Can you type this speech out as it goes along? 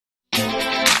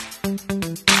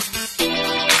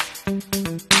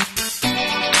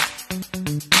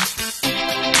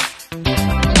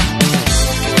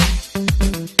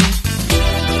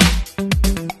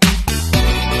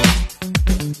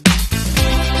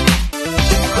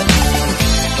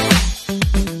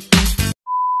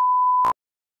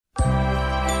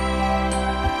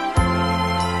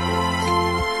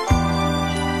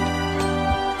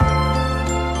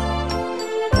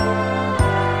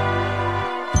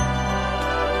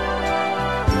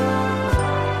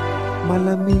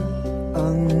Malamig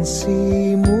ang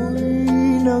simoy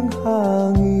ng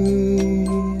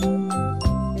hangin,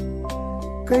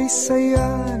 kay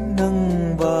saya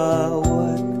ng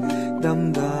bawat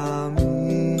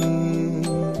damdamin.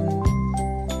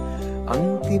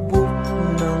 Ang tibok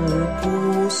ng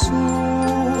puso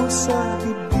sa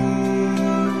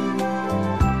dibdib,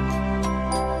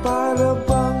 para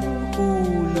bang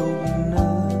hulog na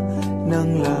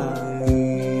ng langit.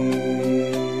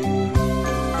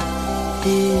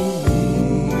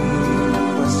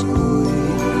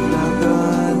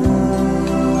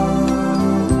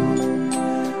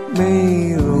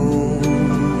 Mayroong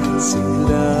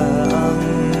sila ang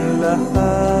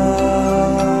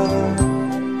lahat,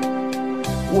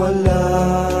 wala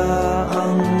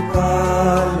ang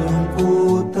kalungkutan,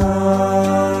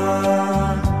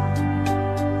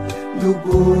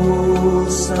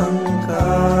 lubos ang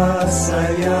kasayahan.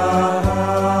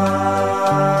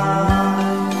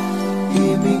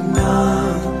 Himig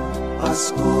ng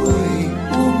Pasko'y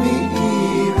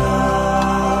umiiral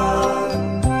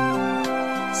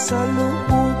sa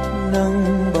loob ng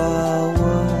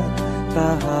bawat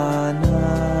tahanan.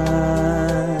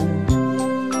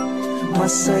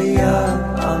 Masaya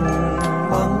ang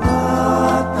mga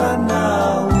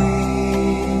tanawin,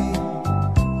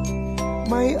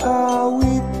 may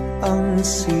awit ang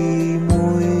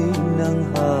simoy ng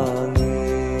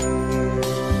hangin.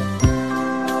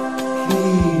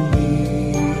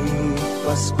 Himig,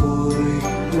 Pasko'y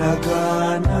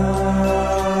lagana,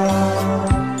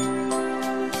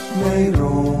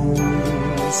 mayroong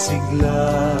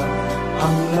sigla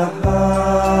ang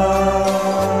lahat,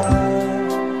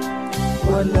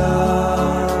 wala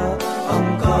ang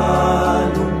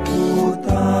kalungkutan,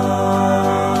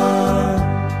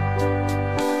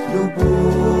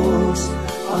 lubos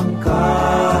ang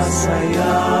kasayahan.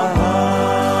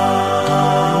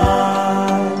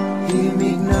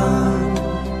 Himig ng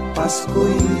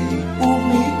Pasko'y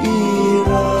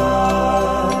umiiral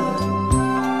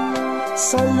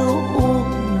sa loob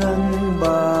ng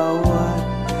bawat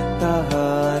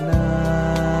tahanan.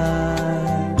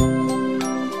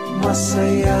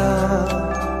 Masaya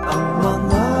ang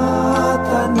mga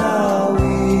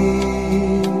tanawin,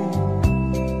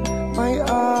 may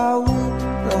awit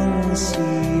ang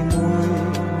simoy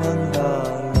ng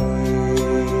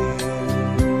hangin.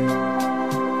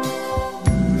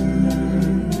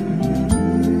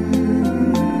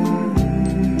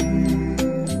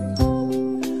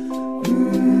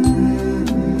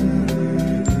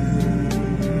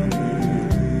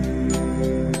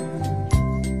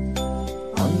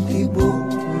 Ang tibok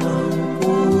ng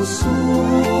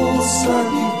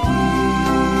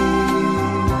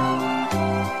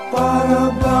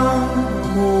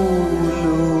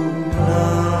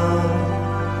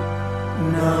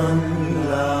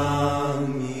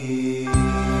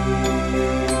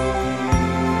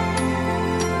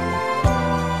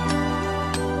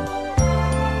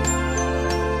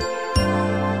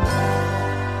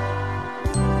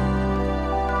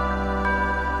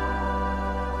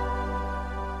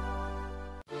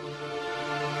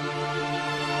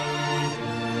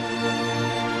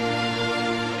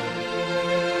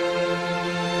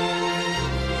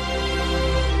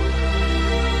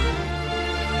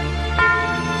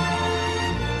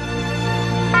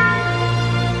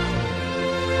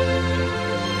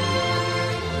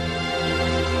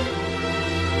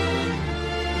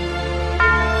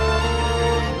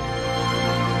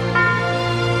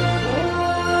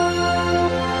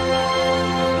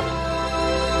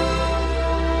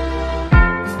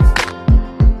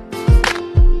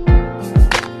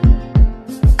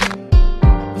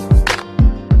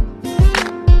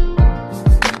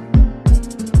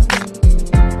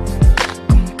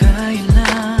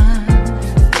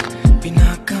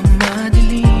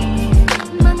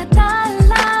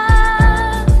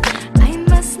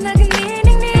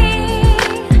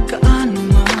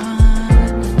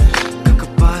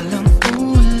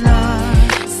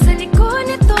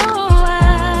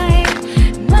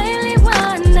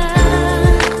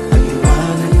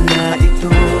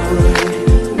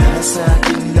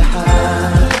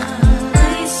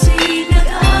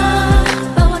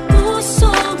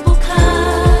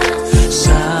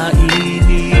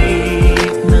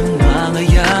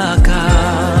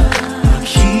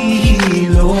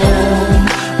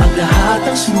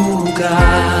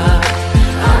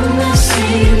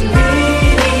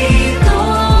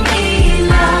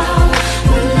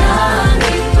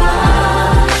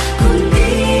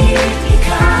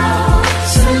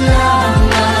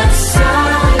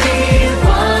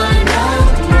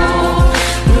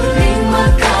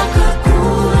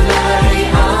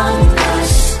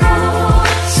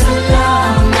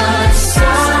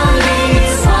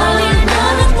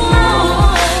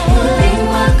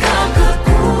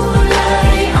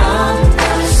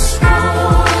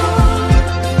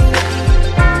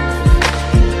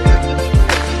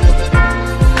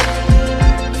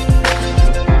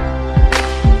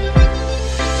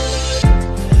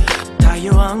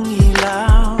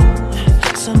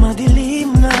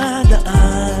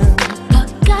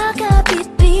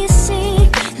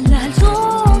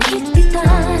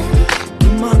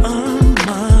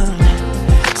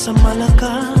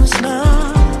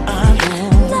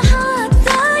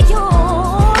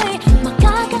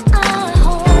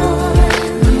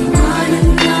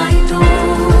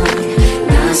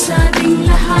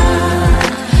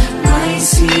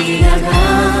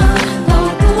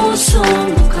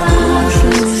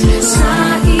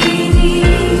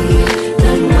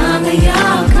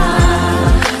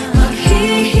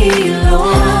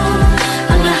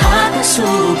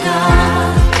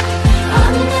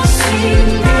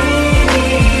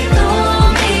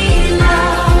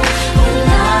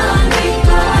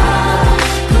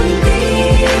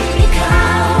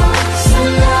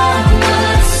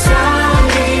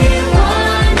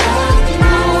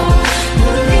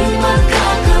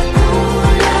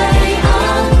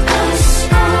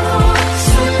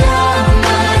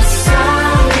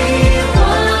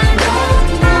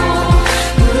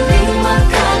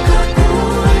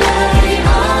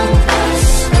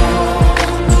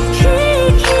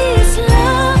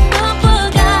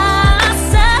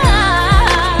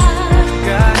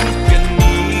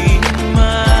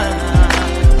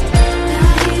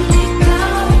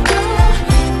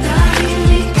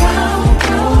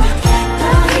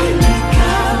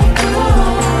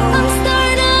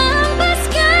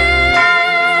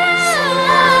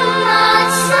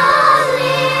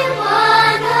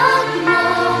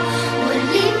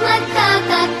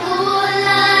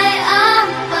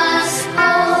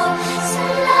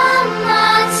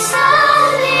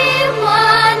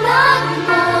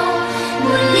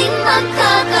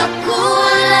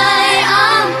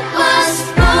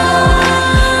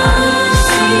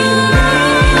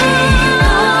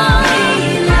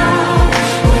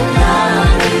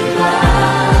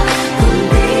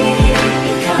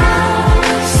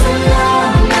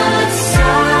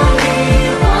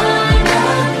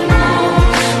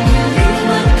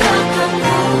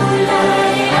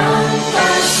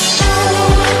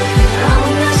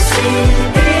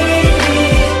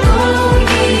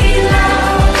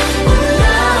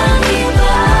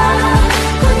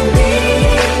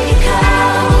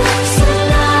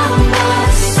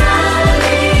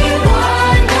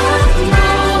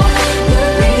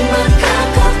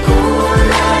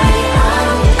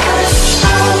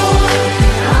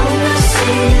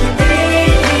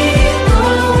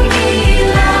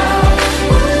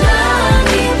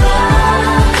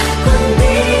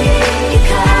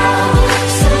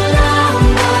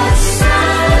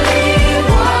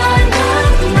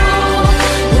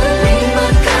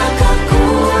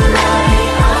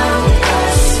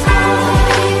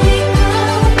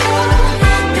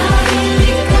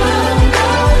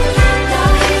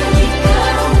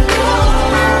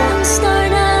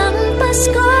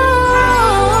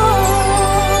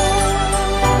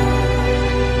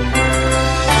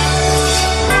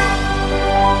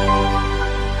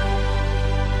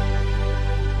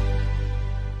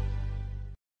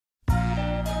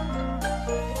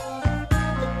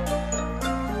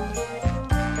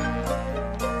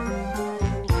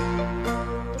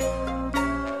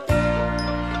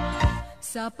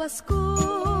Sa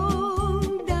Paskong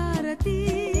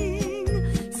darating,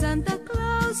 Santa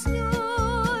Claus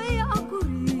nyo'y ako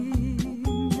rin,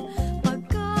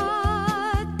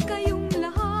 pagkat kayong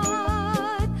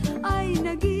lahat ay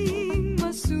naging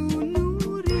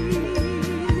masunurin.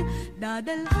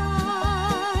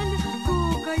 Dadalhan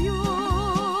ko kayo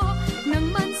ng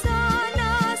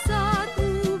mansana sa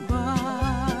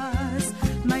tubas,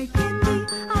 may candy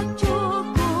at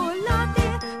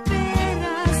tsokolate,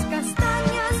 peras,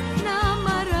 kastanyas na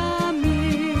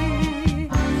marami.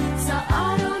 Sa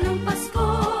araw ng Pasko,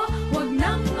 huwag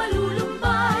nang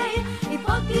malulumbay,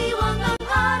 ipagdiwang ang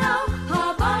araw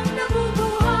habang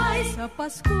nabubuhay. Sa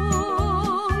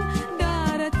Paskong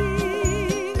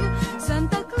darating,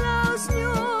 Santa Claus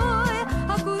nyo'y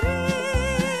ako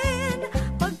rin,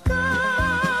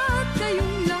 pagkat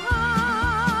kayong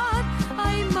lahat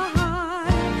ay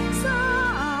mahal sa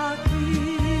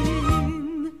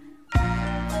akin.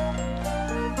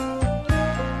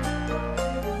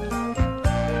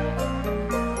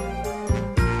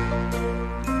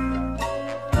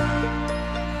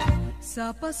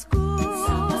 Sa Paskong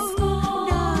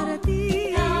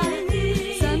darating,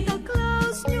 Santa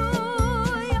Claus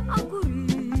nyo'y ako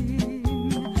rin,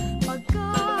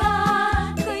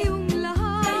 pagkat kayong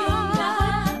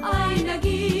lahat ay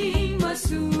naging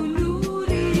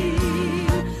masunurin.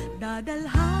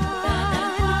 Dadalhan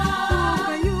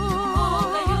ko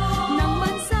kayo ng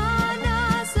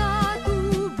mansana sa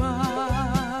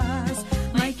tubas,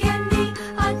 may candy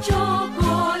at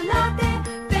tsokolate,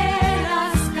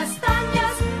 peras,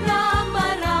 kastanyas na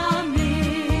marami.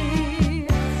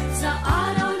 Sa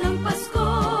araw ng Pasko,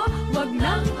 huwag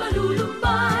nang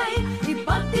malulumbay,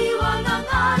 ipagdiwang ang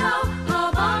araw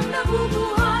habang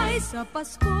nabubuhay. Sa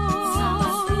Pasko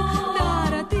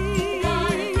darating,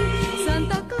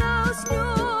 Santa Claus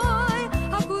nyo'y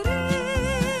ako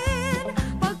rin,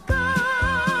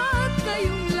 pagkat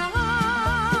kayong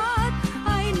lahat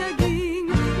ay naging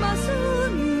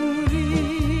masunurin.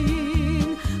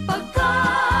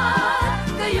 Pagkat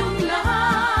kayong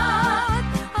lahat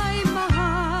ay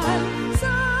mahal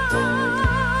sa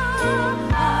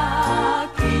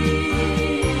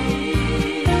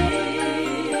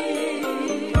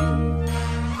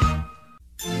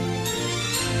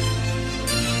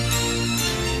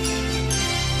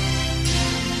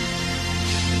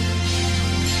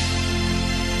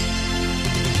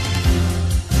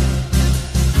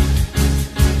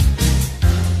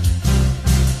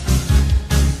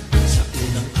Sa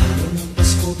unang araw ng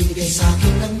Pasko, binigay sa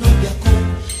akin ng nobya ko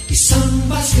isang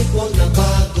basketball na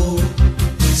bago.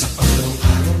 Sa pangalawang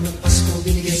araw ng Pasko,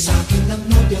 binigay sa akin ng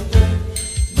nobya ko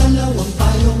dalawang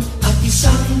payong at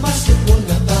isang basketball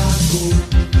na bago.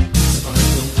 Sa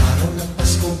pangatlong araw ng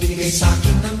Pasko, binigay sa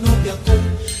akin ng nobya ko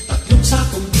tatlong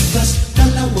sakong bigas,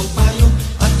 dalawang payong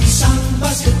at isang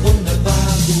basketball na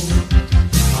bago.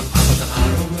 Pang-apat na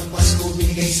araw ng Pasko,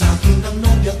 binigay sa akin ng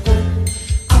nobya ko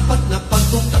apat na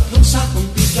pagkong, tatlong sakong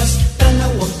bigas,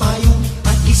 dalawang payong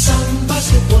at isang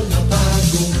basketball na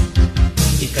bago.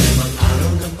 Ikalimang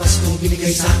araw ng Pasko,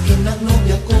 binigay sa akin ng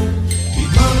nobya ko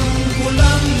limang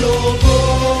pulang logo,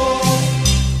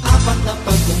 apat na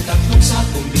pagkong, tatlong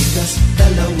sakong bigas,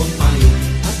 dalawang payong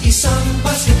at isang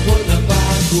basketball na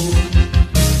bago.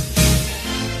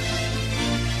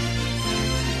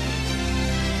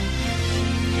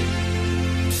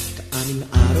 Anim na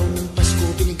araw ng Pasko,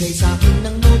 binigay sa akin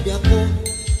ng nobya ko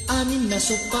anim na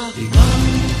sopa, limang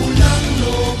pulang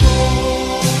logo,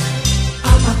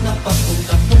 apat na pagkong,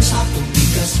 tatlong sakong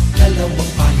bigas,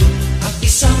 dalawang payong at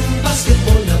isang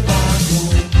basketball na bago.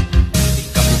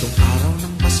 Ikapitong araw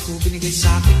ng Pasko, binigay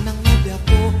sa akin ng nobya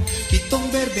ko pitong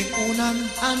berdeng unan,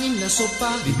 anim na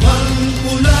sopa, limang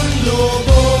pulang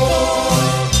logo,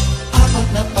 apat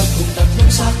na pagkong,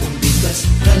 tatlong sakong bigas,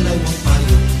 dalawang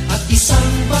payong at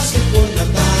isang basketball na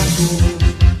bago.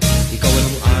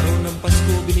 Ikawalang araw ng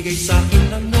Pasko, binigay sa akin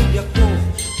ng nobya ko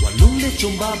walong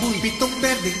lechong baboy, pitong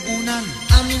berdeng unan,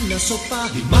 anim na sopa,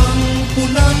 limang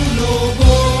pulang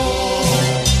logo,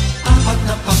 apat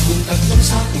na pagkong, tatlong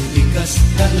sakong bigas,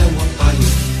 dalawang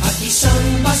payong at isang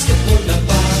basketball na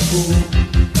bago.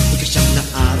 Ikasyam na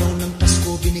araw ng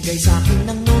Pasko, binigay sa akin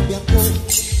ng nobya ko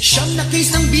siyam na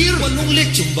case ng beer, walong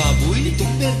lechong baboy,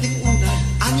 pitong berdeng unan,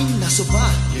 anim na sopa,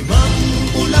 limang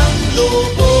pulang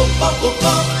logo,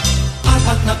 pop-pop,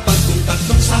 apat na pagkong,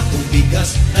 tatlong sakong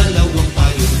bigas, dalawang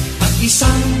payong at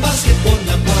isang basketball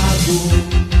na bago.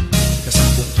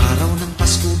 Kasampung araw ng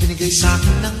Pasko, binigay sa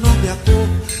akin ng nobya ko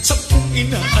 10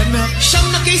 inaanak, siyam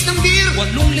na case ng beer,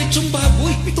 walong lechong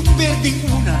baboy, pitong berdeng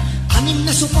unan, anim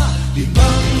na sopa,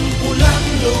 limang pulang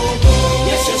logo,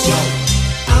 yes, yes, yes,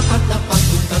 apat na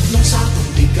pagkong, tatlong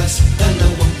sakong bigas,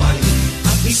 dalawang payong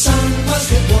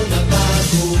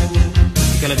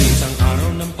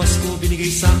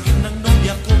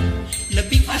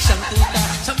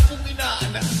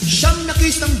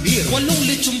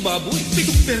lechong baboy,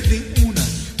 7 berdeng una,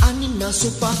 6 na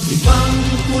sopa, 5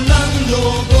 pulang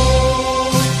lobo,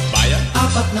 bayan,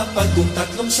 4 na pagong,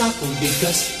 3 sakong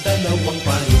bigas, 2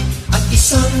 palit, at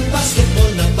 1 basketball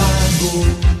na bago.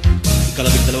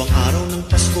 Ikalabing-2 araw ng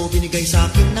Pasko, binigay sa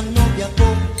akin ng nobya ko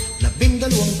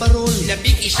 12 parol,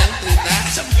 11 tuta,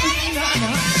 10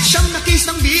 inaanak, 9 na case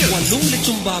ng beer, 8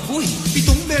 lechong baboy,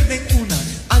 7 berdeng una,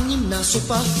 6 na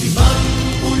sopa, 5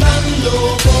 pulang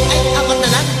lobo, ay 4 na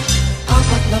lang,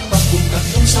 4 na pagong,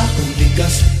 3 sakong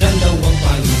bigas, 2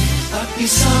 palit, at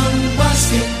 1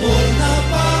 basketball na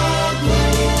bago.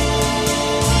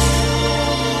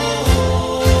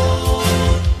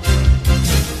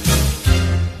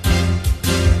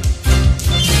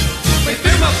 may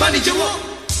pirma pa ni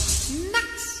Jowo.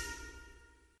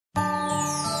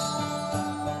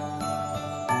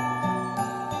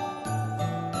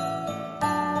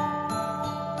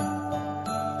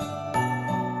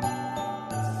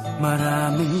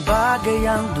 Maraming bagay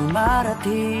ang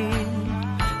dumarating,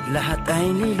 lahat ay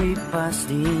lilipas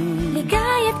din.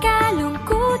 Ligaya't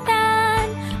kalungkutan,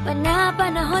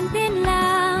 panapanahon din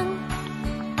lang.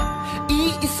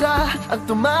 Iisa ang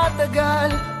tumatagal,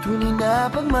 tunay na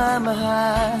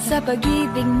pagmamahal. Sa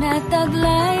pag-ibig na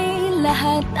taglay,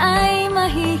 lahat ay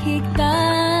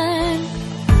mahihigtan.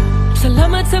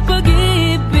 Salamat sa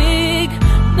pag-ibig,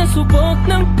 nasubok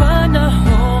ng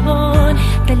panahon.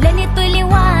 Dala nito'y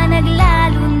liwanag,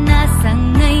 lalo na sa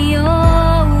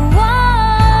ngayon.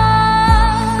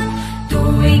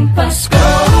 Tuwing Pasko,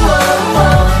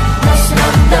 mas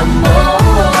ramdam mo,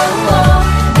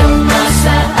 dama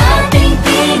sa ating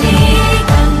tinig,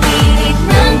 ang init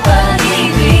ng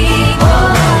pag-ibig.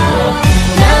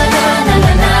 Na na na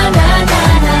na na na na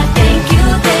na, thank you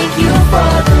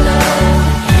for the love.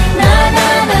 Na na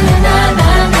na na na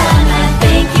na na na,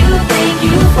 thank you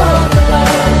for the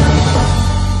love.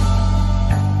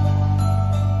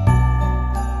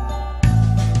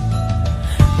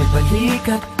 May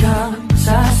balikat kang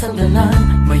sasandalan,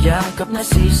 mayakap na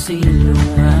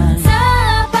sisilungan. Sa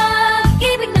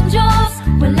pag-ibig ng Diyos,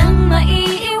 walang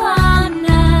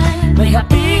maiiwanan. May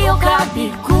hapi o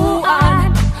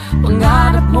kabiguan,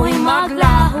 pangarap mo'y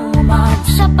maglaho man.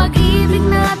 Sa pag-ibig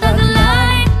na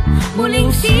taglay,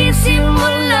 muling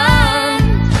sisimulan.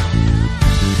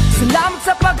 Salamat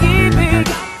sa pag-ibig,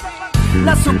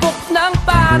 nasubok ng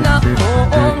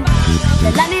panahon.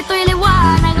 Dala nito'y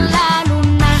liwanag, lalo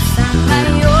na sa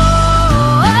ngayon.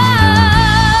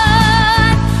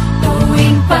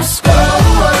 Tuwing Pasko,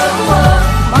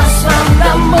 mas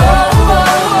ramdam mo,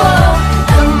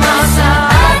 dama sa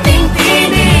ating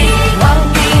tinig, ang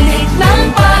init ng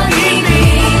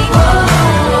pag-ibig.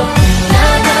 Na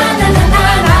na na na na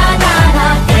na na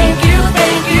na, thank you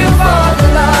for the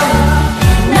love.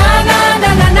 Na na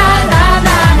na na na na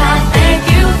na na, thank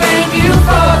you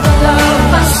for the love.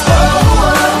 Pasko,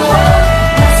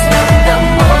 mas ramdam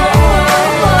mo,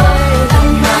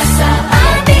 dama sa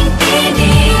ating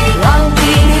tinig, ang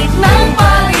init ng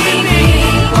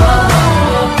pag-ibig.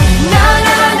 Na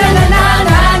na na na na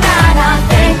na na na,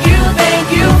 thank you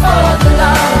for the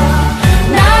love.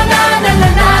 Na na na na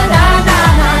na na na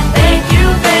na, thank you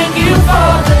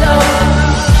for the love.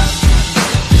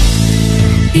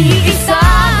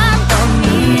 Iisang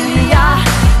pamilya,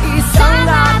 isang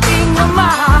ating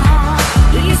ama,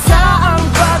 isa ang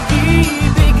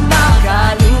pag-ibig na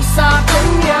galing sa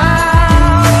Kanya.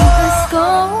 Pasko,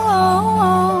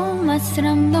 mas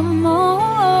ramdam mo,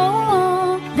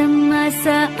 dama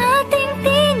sa ating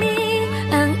tinig,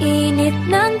 ang init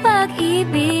ng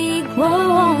pag-ibig.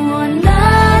 Na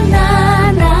na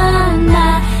na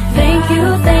na, thank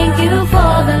you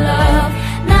for the love.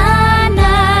 Na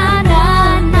na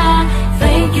na na,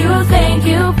 thank you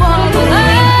for the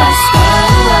love. Pasko,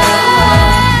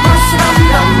 mas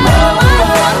ramdam mo,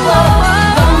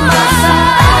 dama sa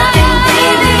ating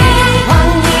tinig,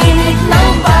 ang init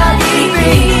ng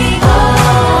pag-ibig.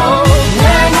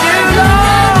 Thank you,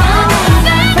 Lord.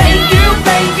 Thank you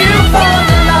for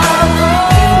the love.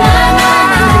 Na na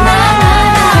na na na,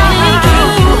 thank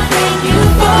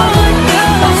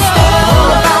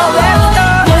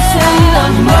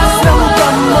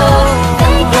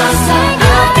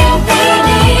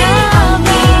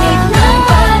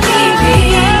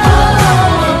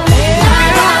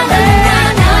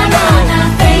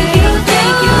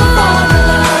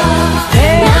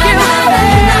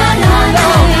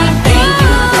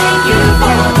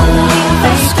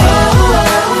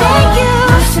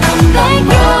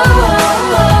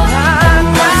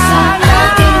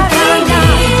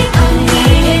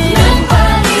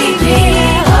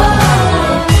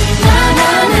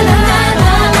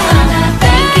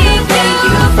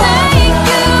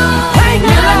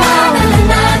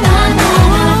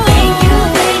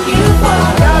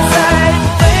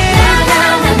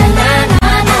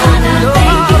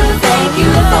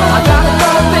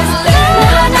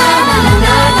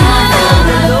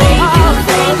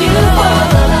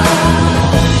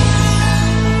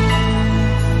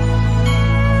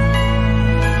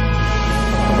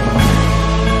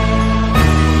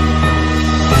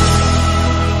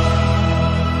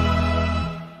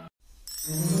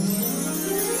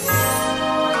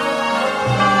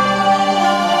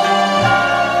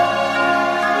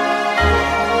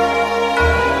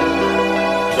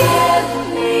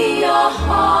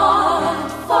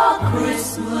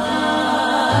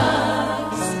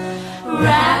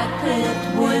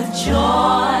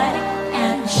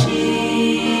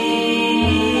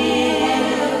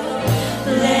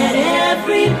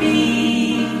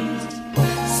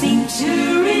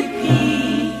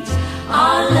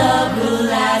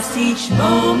each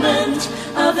moment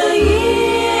of the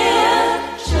year.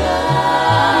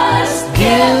 Just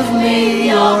give me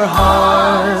your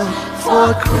heart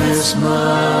for Christmas.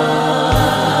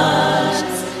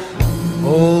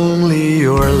 Only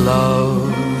your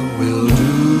love will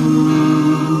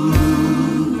do.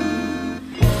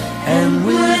 And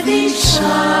with each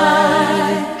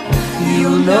sigh,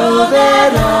 you'll know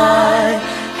that I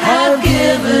have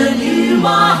given you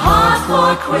my heart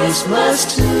for Christmas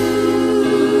too.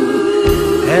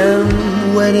 And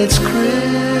when it's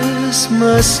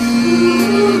Christmas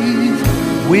Eve,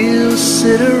 we'll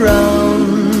sit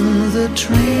around the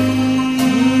tree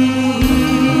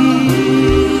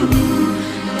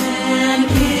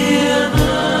and hear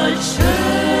the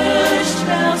church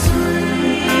bells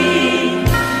ring.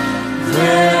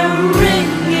 They're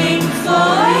ringing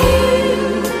for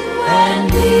you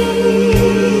and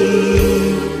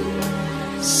me.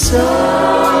 So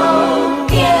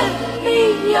give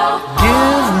me your heart.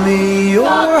 Give me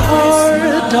your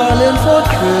heart, darling, for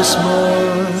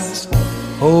Christmas.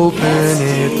 Open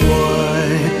it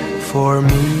wide for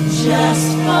me.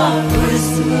 Just for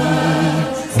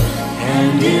Christmas.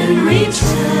 And in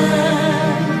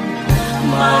return,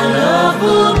 my love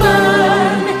will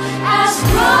burn as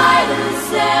bright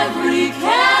as every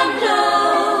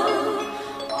candle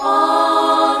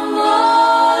on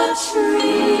the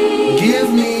tree. Give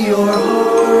me your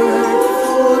heart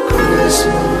for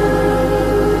Christmas.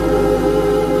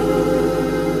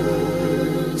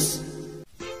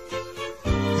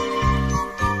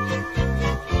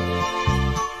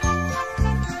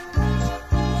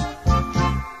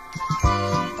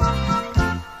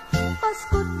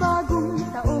 Pasko't bagong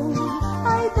taon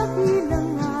ay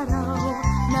dakilang araw.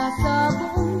 Nasa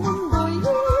buong mundo'y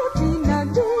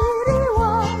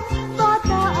pinagdiriwang.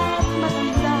 Bata at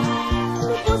matanda,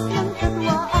 lubos ng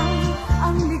katwaan.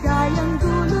 Ang ligayang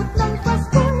dulot ng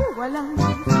Pasko'y walang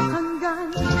hanggan.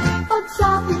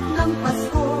 Pagsapit ng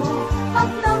Pasko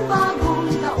at ng bagong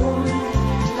taon,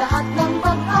 lahat ng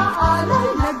pag-aalay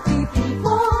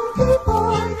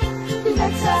nagtitipon-tipon.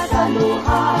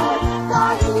 Pinagsasaluhan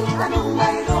kahit anong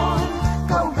mayroon,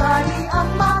 kaugali ang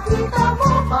makita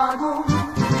mo. Bagong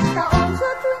taon sa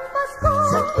tuwing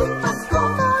Pasko,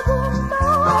 bagong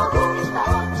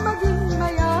taon, maging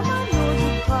mayaman o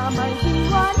dukha, may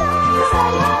hiwala,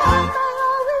 kasayahan,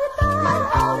 may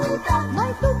awitan,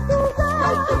 may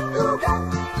tugtugan,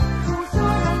 puso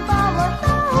ng bawat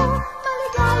tao,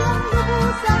 maligayang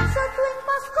lubusan sa tuwing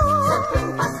Pasko,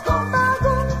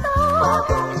 bagong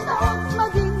taon,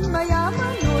 maging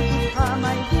mayaman o dukha,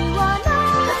 may hiwala,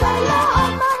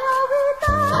 kasayahan, may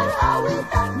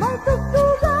awitan, may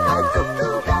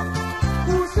tugtugan,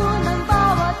 puso ng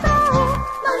bawat tao,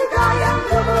 maligayang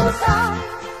lubusan.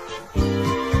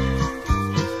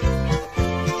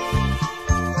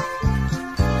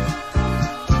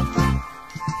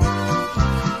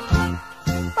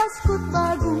 Pasko't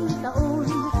bagong taon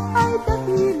ay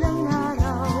dakilang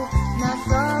araw.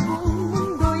 Nasa buong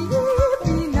mundo'y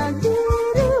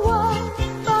pinagdiriwang.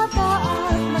 Bata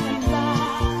at matanda,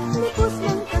 likos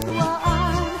ng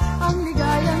katwaan. Ang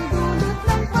ligayang dulot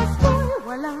ng Pasko'y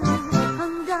walang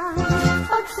hanggan.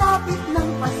 Pagsapit ng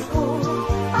Pasko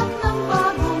at ng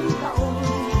bagong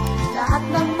taon, lahat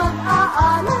ng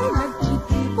mag-aalay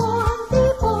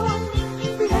nagtitipon-tipon.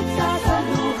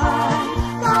 Pinagsasaluhan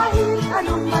kahit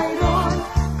anong mayroon,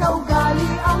 kaugali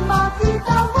ang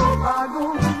makita mo.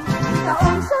 Bagong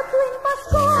taon sa tuwing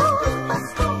Pasko,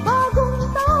 bagong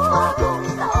taon,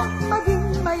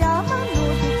 maging mayaman o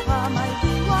dukha, may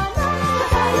hiwala,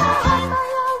 kasayahan,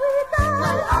 may awitan,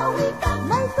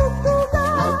 may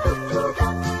tugtugan,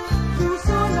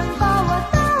 puso ng bawat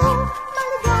tao,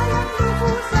 maligayang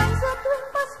lubusan sa tuwing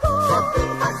Pasko,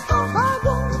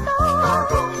 bagong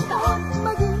taon,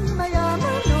 maging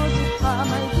mayaman o dukha,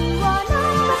 may hiwala,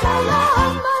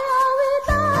 kasayahan, may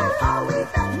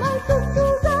awitan, may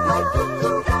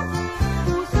tugtugan,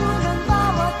 puso ng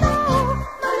bawat tao,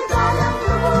 maligayang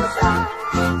lubusan.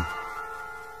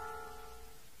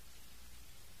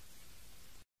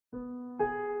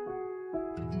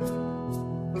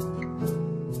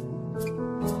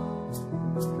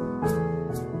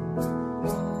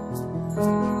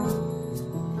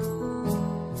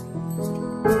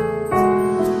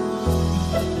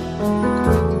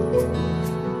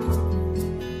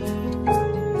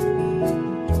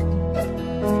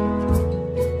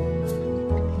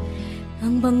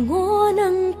 Ang bango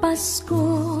ng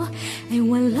Pasko ay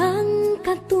walang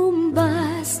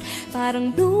katumbas, parang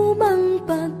lumang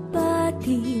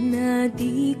pagbati na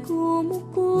di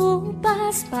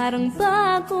kumukupas, parang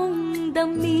bagong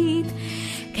damit,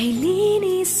 kay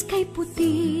linis, kay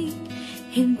puti,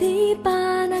 Hindi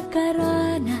pa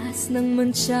nakaranas ng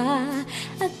mantsa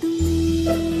at dumi.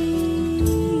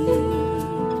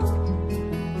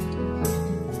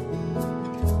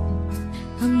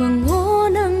 Ang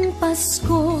bango ng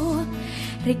Pasko,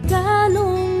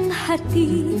 regalong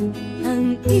hatid,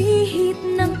 ang ihip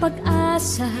ng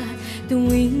pag-asa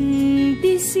tuwing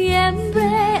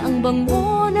Disyembre. Ang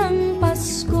bango ng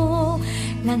Pasko,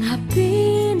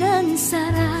 langhapi ng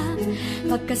sarap,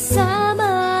 pagkasama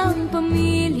ang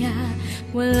pamilya,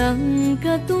 walang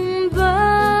katumbas.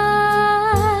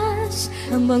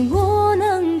 Ang bango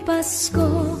ng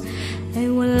Pasko ay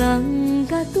walang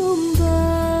katumbas.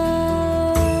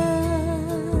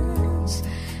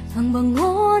 Ang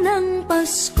bango ng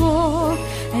Pasko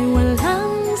ay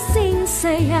walang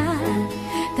singsaya,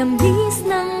 tamis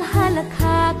ng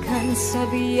halakhakan sa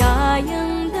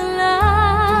biyayang dala.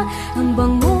 Ang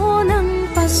bango ng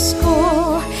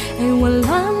Pasko ay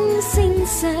walang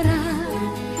singsara,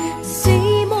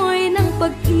 simoy ng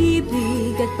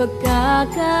pag-ibig at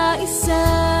pagkakaisa.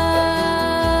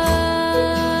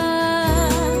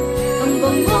 Ang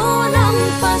bango ng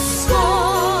Pasko,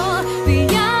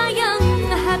 biyayang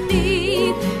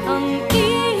hatid, ang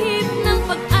ihip ng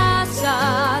pag-asa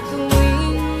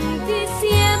tuwing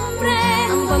Disyembre.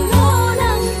 Ang bango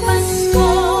ng Pasko,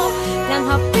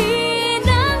 langhapi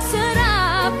ng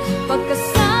sarap,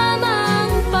 pagkasama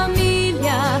ang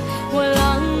pamilya,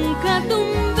 walang katumbas.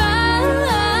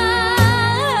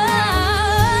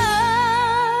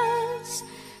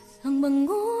 Ang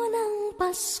bango ng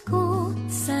Pasko,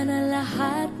 sana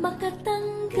lahat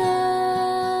makatanggap.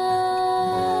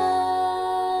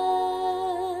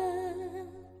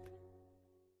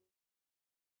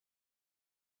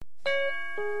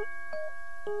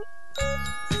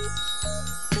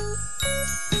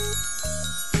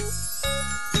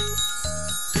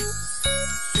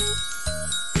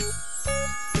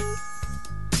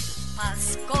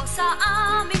 Pasko sa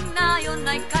aming nayon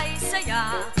ay kay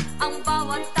saya, ang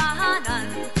bawat tahanan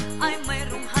ay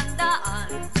mayroong handaan.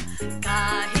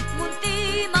 Kahit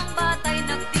munti mang batay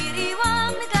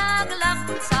nagdiriwang, nagagalak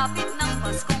sapit ng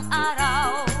Paskong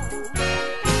araw.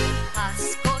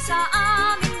 Pasko sa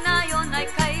aming nayon ay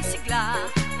kay sigla,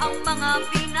 ang mga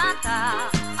binata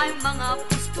ay mga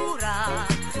postura,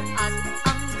 at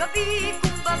ang gabi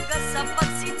kumbaga sa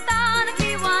pagsinta,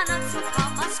 nagliwanag sa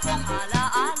pamaskong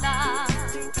alaala.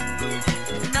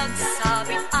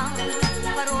 Nagsabit ang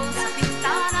parol sa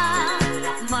bintana,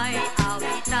 may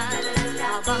awitan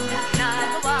habang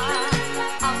ginagawa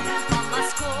ang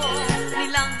pamasko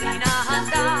nilang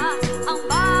hinahanda. Ang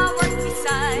bawat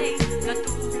isa'y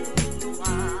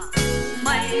natutuwa,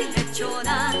 may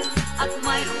leksyonan at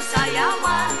mayroong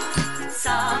sayawan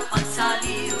sa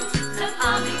pagsaliw ng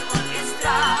aming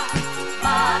orkestra.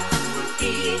 Batang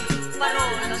buntis,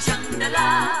 parol lang siyang dala,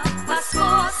 Pasko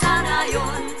sana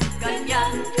yun,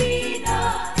 ganyan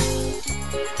pina.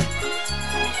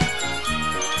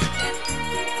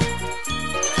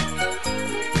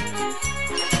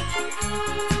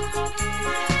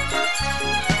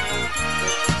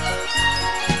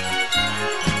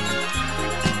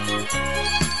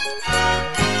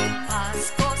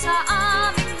 Pasko sa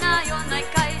aming nayon ay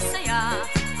kay saya,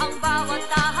 ang bawat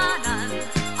tahanan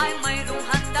ay mayroong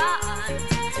handaan.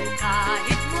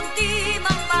 Kahit munti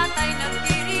mang batay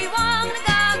nagdiriwang,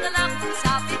 nagagalak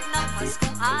sapit ng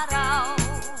Paskong araw.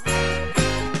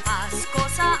 Pasko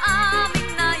sa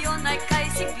aming nayon ay kay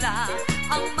sigla,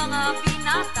 ang mga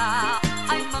binata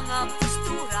ay mga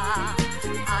postura,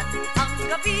 at ang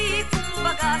gabi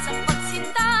kumbaga sa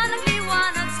pagsinta,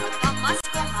 nagliwanag sa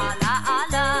pamaskong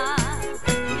alaala.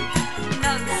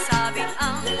 Nagsabit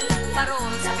ang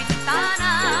parol sa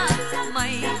bintana,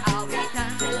 may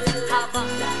awitan habang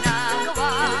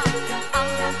ginagawa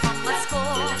ang pamasko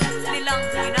nilang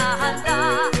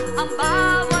hinahanda. Ang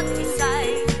bawat isa'y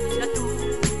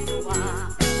natutuwa,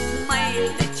 may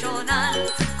leksyonan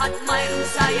at mayroong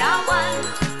sayawan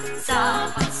sa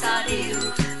pagsaliw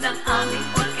ng aming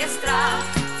orkestra.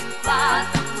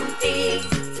 Batang munting,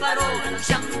 parol lang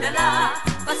siyang dala,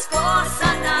 Pasko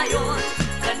sana yun,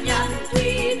 ganyan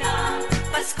tuwina.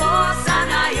 Pasko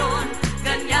sana yun,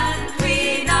 ganyan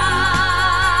tuwina.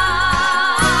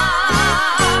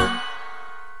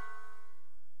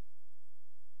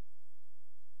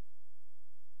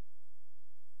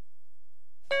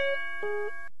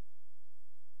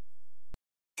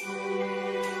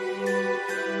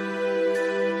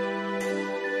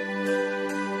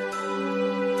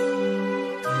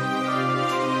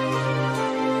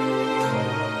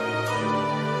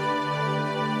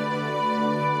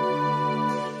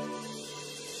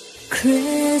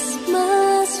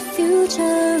 Christmas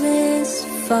future is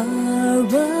far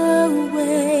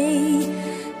away.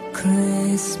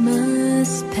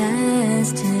 Christmas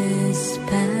past is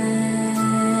past.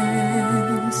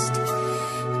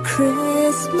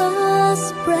 Christmas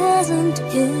present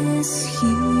is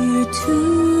here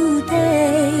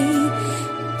today,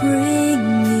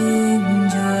 bringing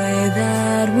joy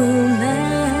that will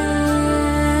last.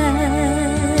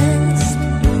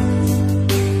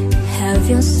 Have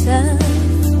yourself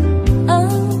a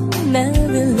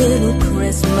merry little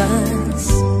Christmas,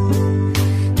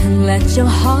 and let your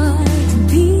heart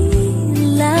be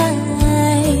light.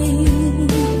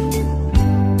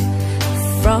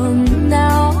 From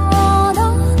now on,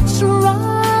 all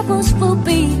troubles will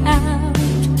be out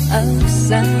of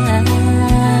sight.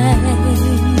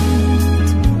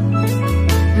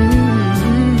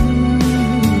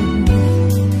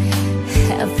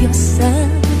 Have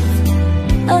yourself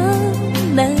a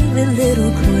merry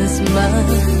little Christmas.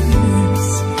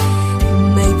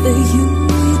 Make the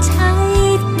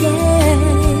Yuletide gay.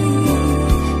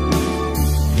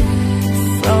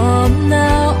 From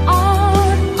now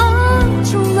on, all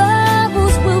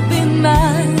troubles will be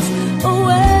miles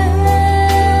away.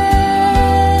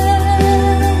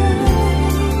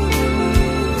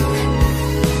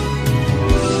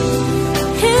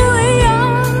 Here we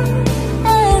are,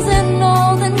 as in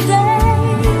olden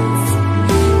days,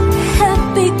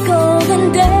 happy golden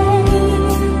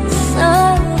days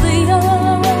of the year.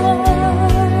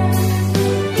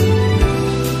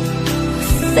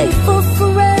 Faithful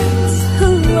friends who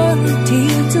are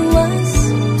dear to us,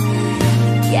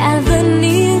 gather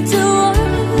near to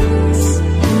us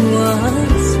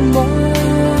once more.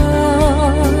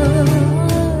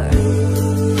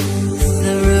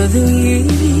 Through the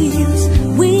years,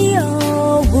 we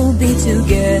all will be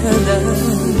together,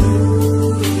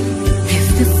 if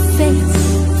the fates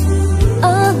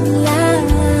allow.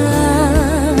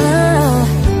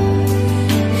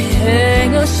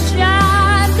 Hang a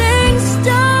shining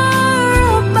star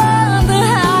above the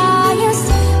highest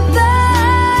bough,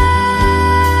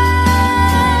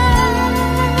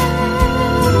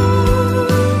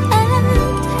 and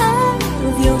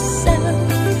have yourself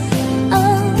a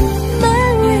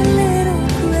merry little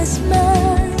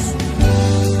Christmas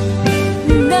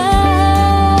now.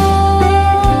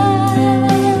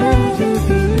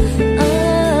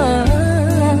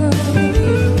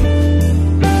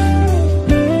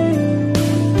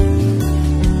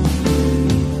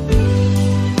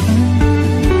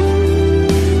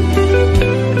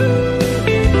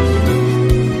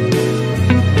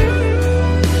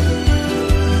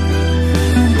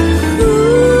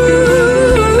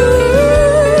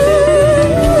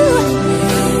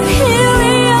 Here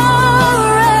we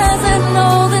are, as in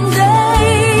olden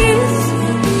days,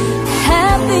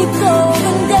 happy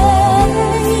golden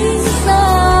days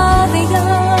of the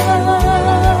year.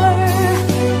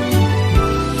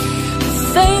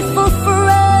 Faithful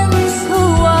friends who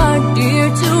are dear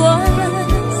to us,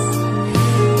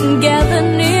 gather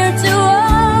near to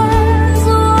us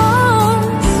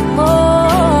once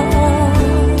more.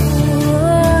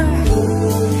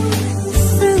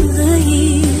 Through the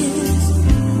years,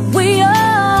 we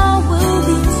all will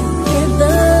be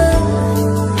together,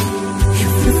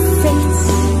 if the fates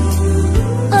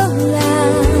allow.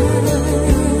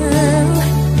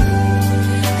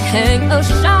 Hang a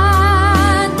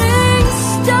shining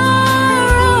star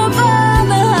above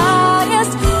the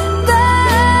highest bough,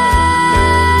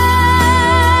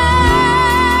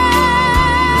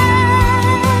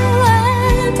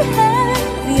 and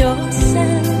have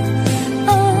yourself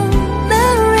a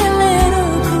merry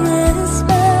little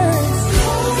Christmas.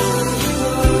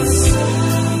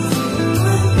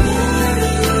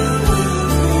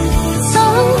 So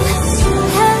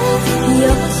have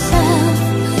yourself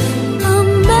a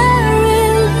merry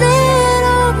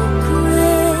little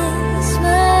Christmas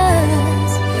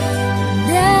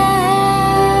now.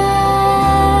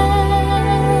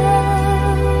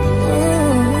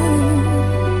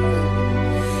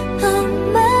 A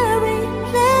merry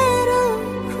little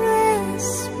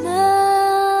Christmas.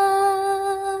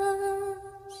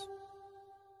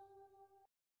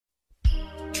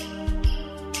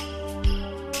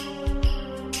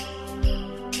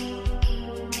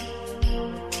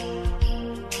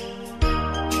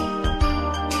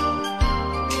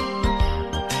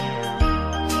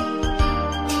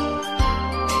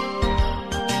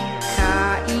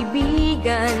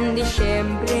 Kaibigan,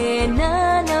 Disyembre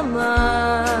na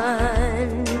naman.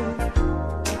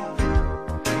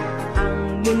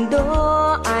 Ang mundo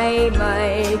ay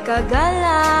may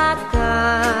kagalakan.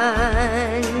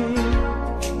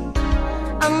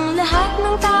 Ang lahat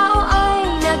ng tao ay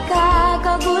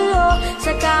nagkakagulo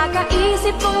sa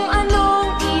kakaisip kung anong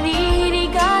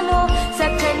iririgalo sa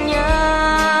kanya.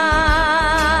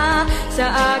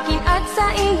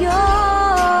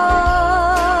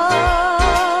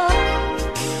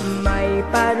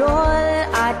 parol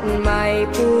at may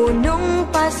punong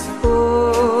Pasko.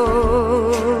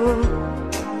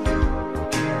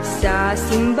 Sa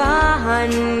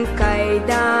simbahan kay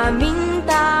daming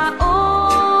tao,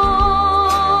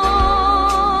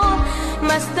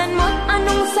 masdan mo't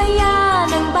anong saya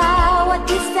ng bawat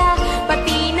isa.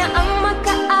 Pati na ang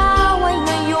magkaaway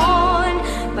ngayon,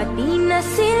 pati na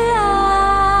sila.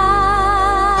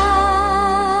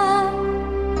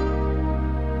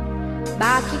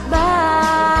 Bakit ba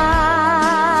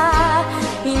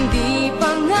hindi pa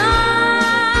nga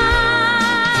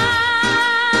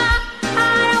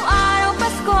araw-araw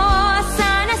Pasko?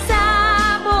 Sana sa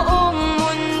buong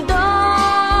mundo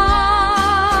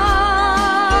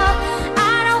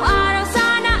araw-araw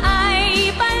sana ay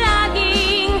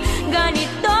palaging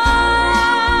ganito.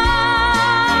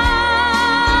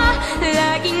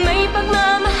 Laging may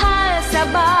pagmamahal sa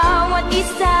bawat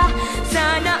isa.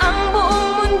 Sana ang buong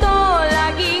mundo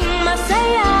laging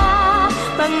masaya.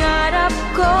 Pangarap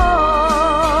ko,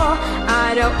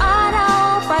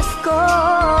 araw-araw Pasko.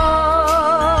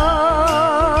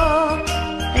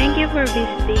 Thank you for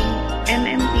visiting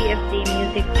MMPFD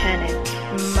Music Channel.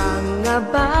 Mga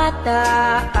bata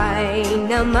ay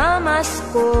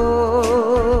namamasko,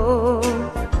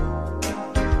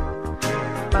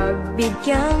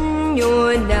 pagbigyan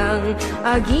nyo ng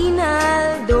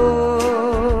aginaldo.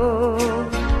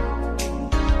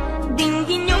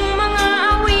 Dinggin yung mga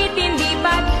awitin, di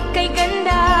ba't kay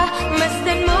ganda?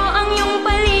 Masdan mo ang iyong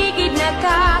paligid,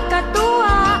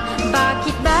 nakakatuwa.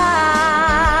 Bakit ba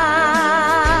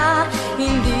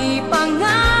hindi pa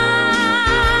nga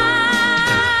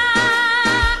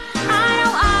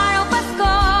araw-araw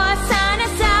Pasko? Sana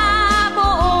sa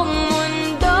buong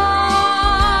mundo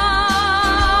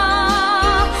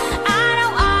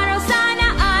araw-araw sana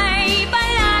ay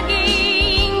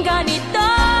palaging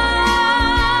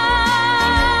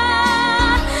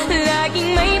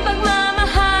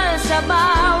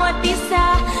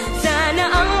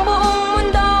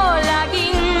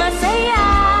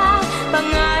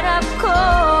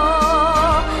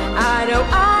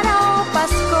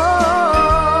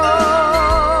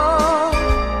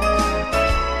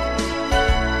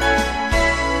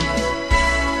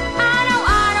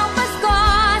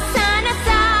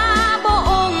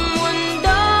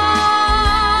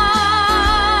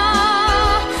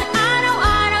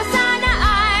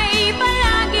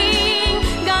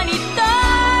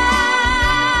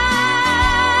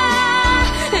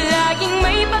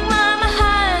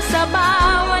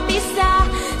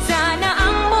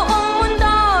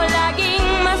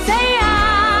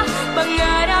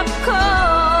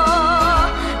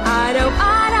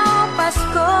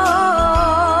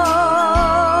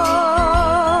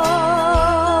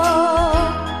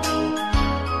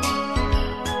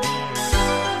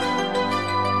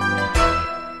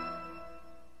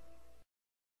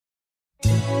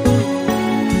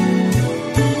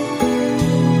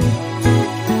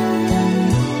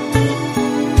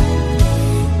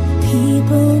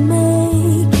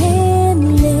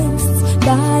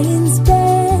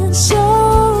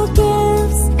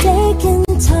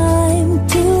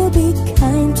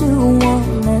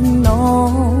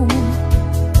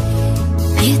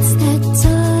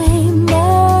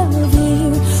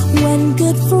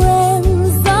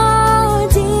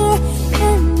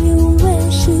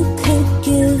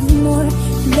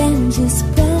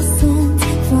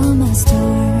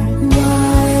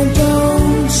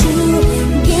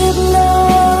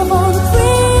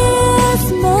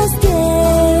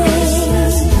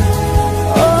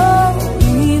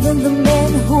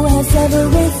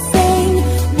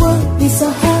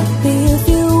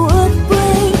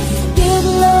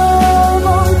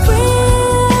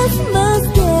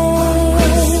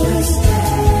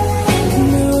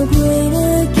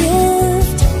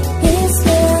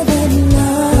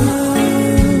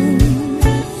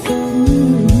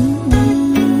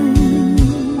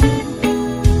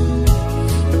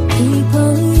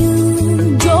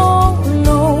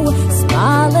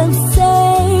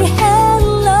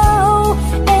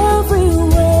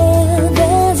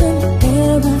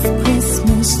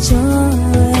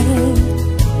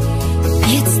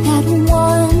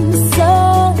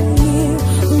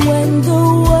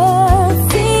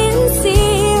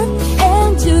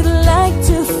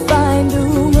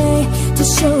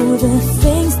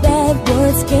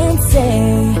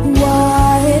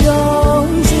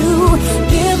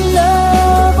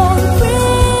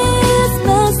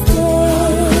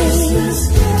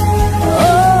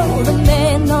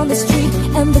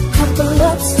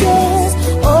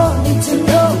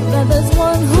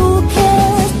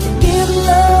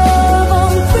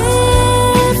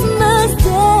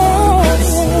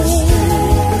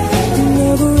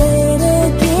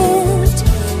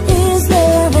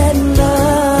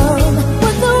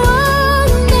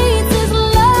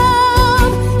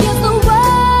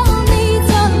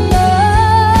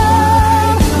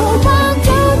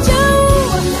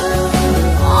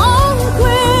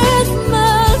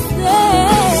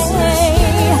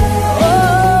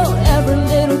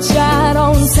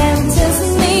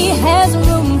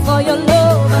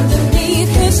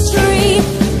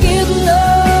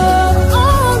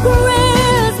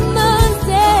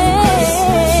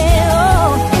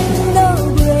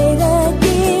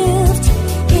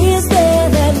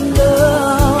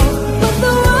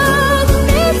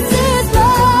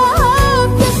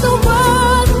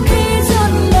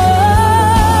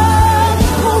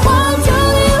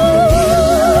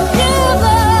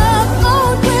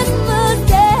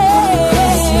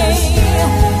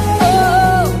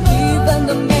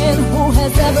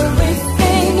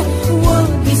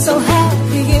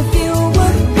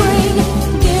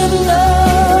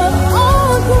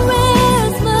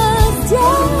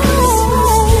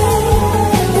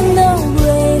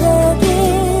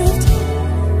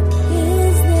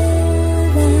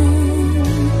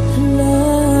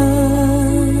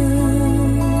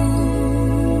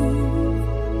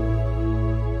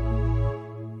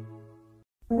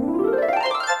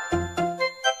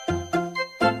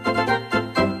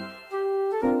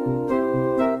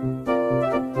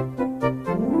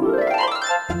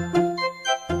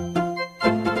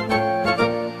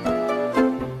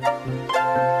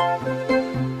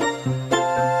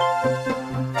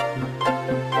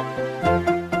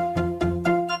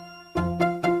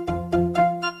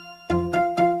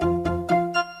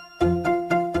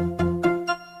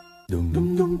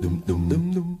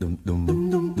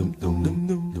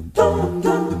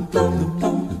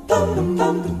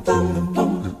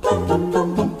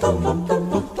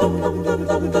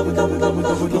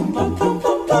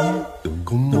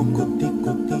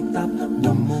Kumukuti-kutitap,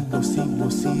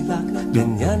 bumubusi-busilak,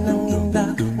 ganyan ang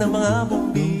inda ng mga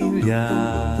bumbilya.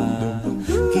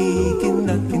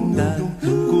 Kikindag-kindag,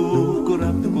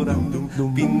 kukurap-kurap,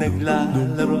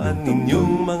 pinaglalaroan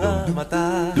ninyong mga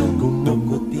mata.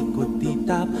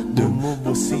 Kumukuti-kutitap,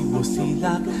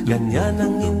 bumubusi-busilak, ganyan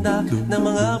ang inda ng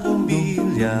mga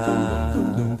bumbilya.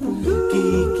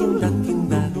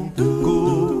 Kikindag-kindag,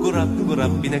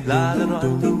 kukurap-kurap,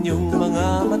 pinaglalaroan ninyong mga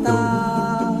mata.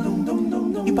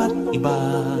 Iba't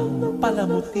ibang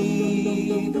palamuti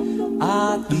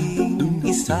ating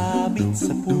isabit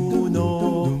sa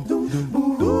puno.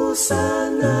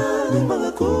 Buhusan ng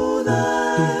mga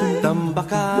kulay,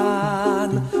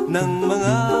 tambakan ng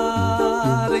mga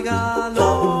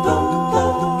regalo.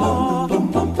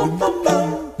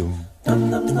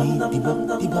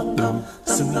 Tumitibak-tibak,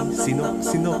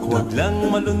 sumisinok-sinok, huwag lang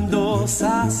malundo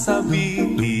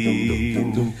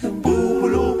sasabihin.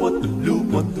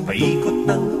 Pupulupot-lupot, paikot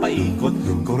ng paikot,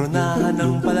 koronahan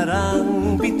ng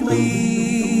palarang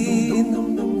bituin.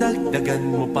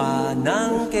 Dagdagan mo pa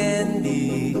ng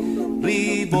candy,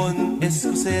 ribbon,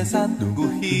 eskuses at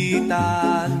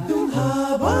guhitan.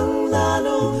 Habang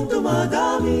lalo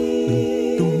dumadami,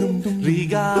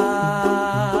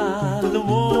 regalo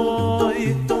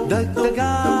mo'y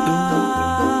dagdagan.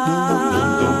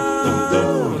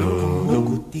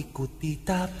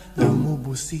 Kuti-kutitap,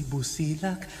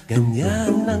 bumubusi-busilak,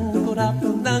 ganyan ang kurap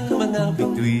ng mga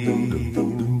bituin.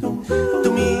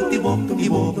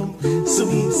 Tumitibok-ibok,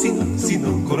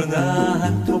 sumisinok-sinok,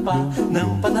 koronahan mo pa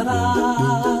ng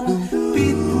palarang.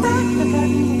 Pitagdagan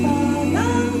mo pa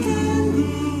ng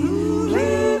candy,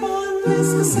 ribbon,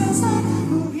 eskuses at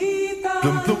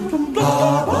guhitan.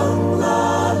 Habang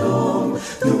lalong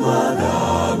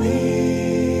dumadami,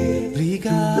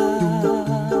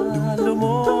 regalo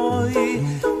mo'y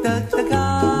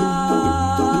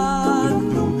dagdagan.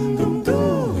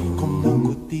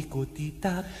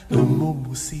 Kumukuti-kutitap,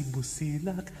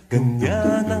 bumubusi-busilak,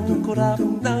 ganyan ang kurap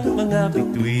ng mga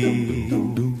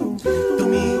bituin.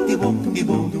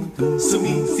 Tumitibok-tibok,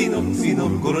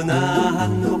 sumisinok-sinok,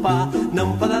 koronahan mo pa ng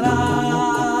palarang.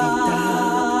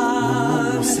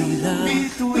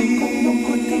 Bituin.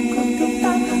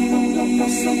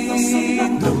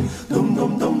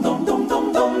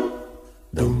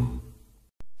 Dum-dum-dum-dum-dum-dum-dum.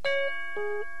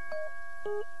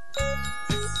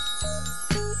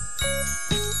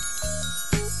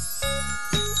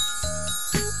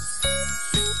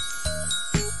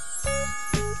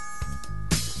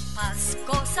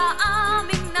 Pasko sa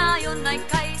aming nayon ay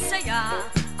kay saya,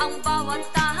 ang bawat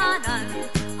tahanan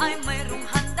ay mayroong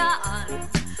handaan.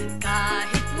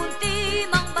 Kahit munti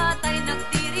mang batay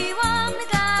nagdiriwang,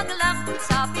 nagagalak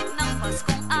sapit ng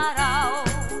Paskong araw.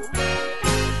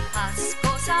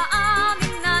 Pasko sa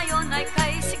aming nayon ay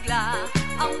kay sigla,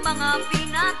 ang mga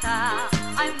binata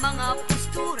ay mga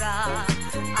postura.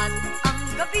 At ang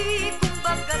gabi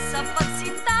kumbaga sa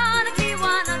pagsinta,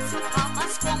 nagliwanag sa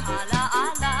pamaskong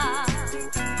alaala.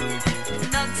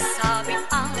 Nagsabit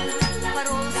ang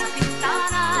parol sa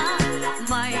pintana,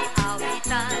 may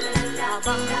awitan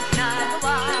habang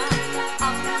ginagawa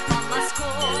ang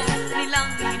pamasko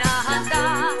nilang hinahanda.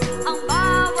 Ang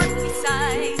bawat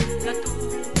isa'y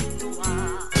natutuwa,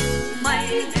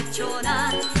 may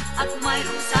leksyonan at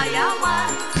mayroong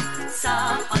sayawan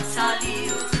sa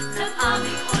pagsaliw ng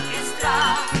aming orkestra.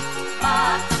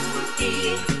 Batang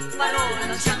munti, parol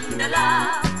ang siyang dala,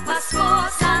 Pasko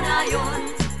sa nayon,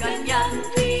 ganyan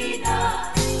tina.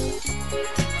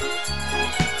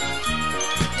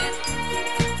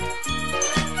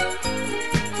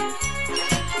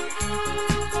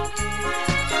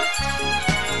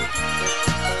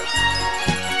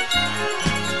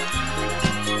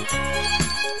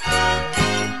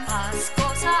 Pasko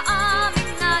sa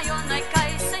aming nayon ay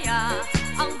kay saya,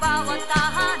 ang bawat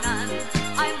tahanan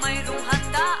ay mayroong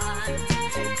handaan.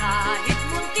 Kahit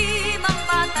munti mang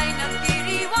batay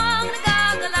nagdiriwang,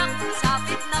 nagagalak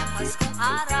sapit ng Paskong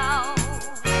araw.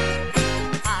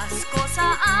 Pasko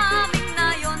sa aming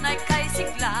nayon ay kay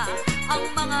sigla, ang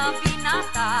mga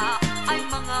binata ay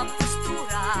mga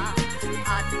postura.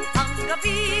 At ang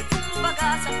gabi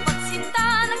kumbaga sa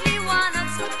pagsinta, nagliwanag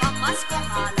sa pamaskong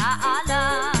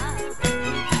alaala.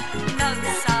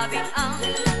 Nagsabing ang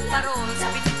parol sa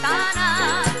bintana,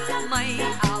 may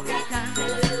awitan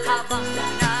habang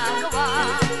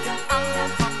ginagawa ang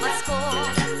pamasko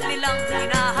nilang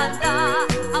hinahanda.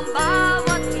 Ang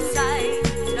bawat isa'y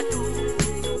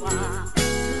natutuwa,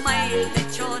 may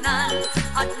leksyonan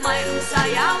at mayroong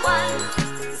sayawan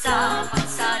sa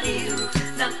pagsaliw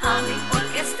ng aming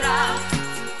orkestra.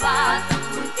 Batang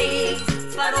munti,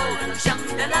 parol ang siyang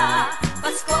dala,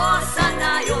 Pasko sa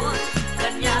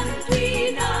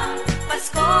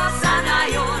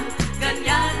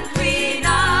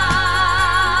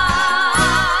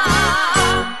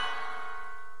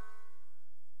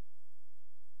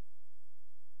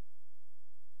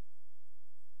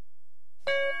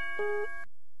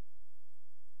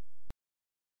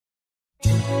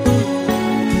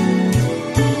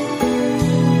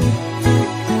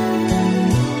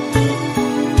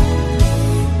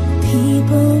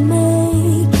People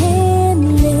making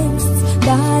lists,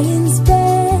 buying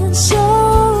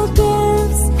special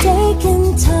gifts, taking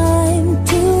time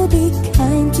to be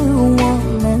kind to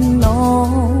one and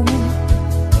all.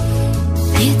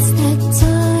 It's that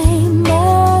time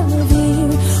of year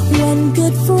when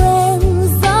good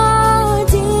friends are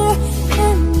dear,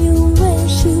 and you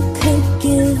wish you could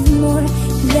give more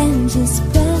than just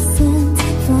presents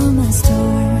from a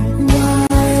store.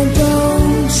 Why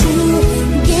don't you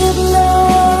give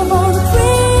love on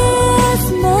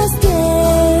Christmas Day?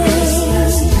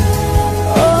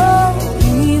 Oh,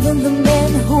 even the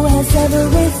man who has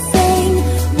everything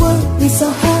would be so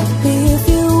happy if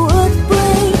you would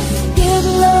bring. Give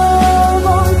love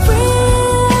on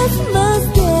Christmas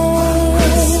Day.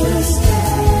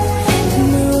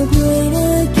 No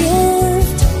greater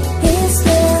gift is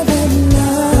there than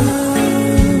love.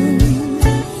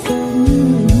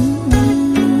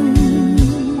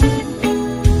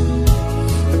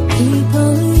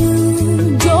 People you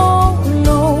don't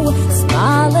know,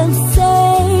 smile and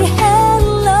say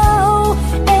hello.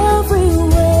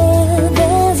 Everywhere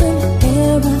there's an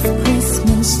air of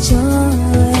Christmas joy.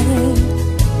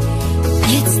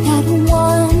 It's that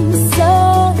once a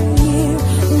year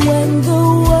when the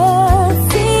world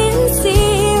seems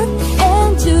here,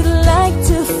 and you'd like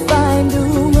to find a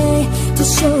way to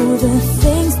show the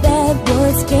things that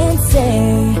words can't say.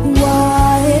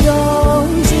 Why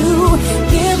don't you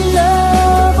give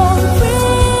love on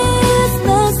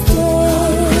Christmas Day?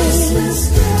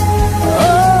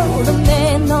 Oh, the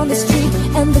man on the street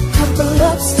and the couple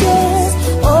upstairs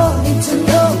all need to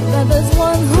know that there's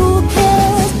one who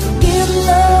cares. Give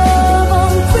love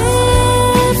on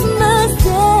Christmas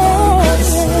Day.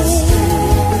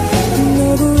 No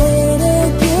greater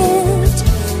gift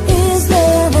is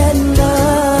there than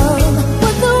love.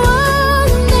 What the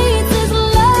world needs is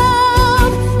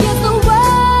love. Yes, the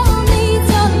world needs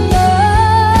your love.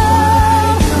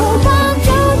 Why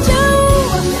don't you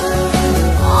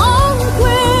on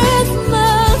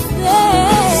Christmas Day?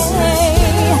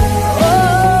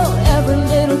 Oh, every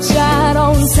little child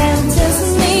on Santa's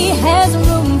knee has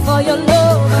room for your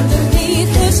love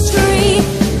underneath his tree.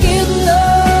 Give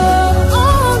love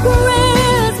on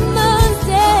Christmas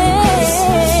Day.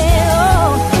 Oh,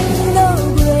 no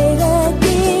greater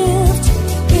gift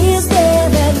is there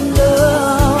than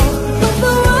love. What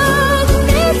the world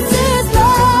needs is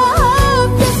love.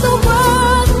 Yes, the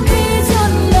world needs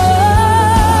your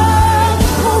love.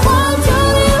 Why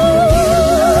don't you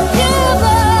give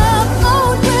up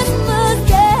on Christmas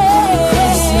Day?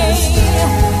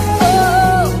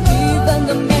 Oh, even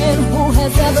the man who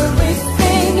has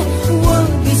everything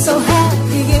would be so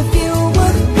happy if you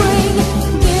would bring.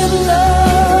 Give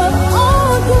love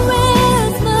on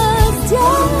Christmas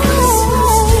Day.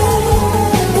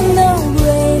 No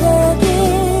greater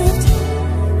gift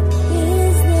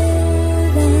is there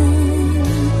than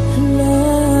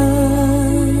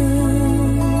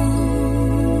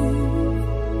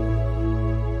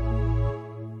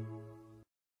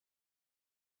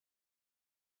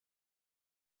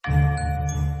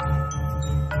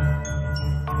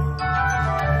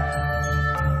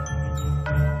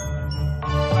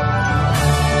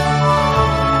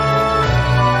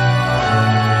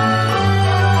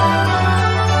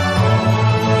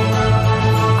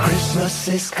Christmas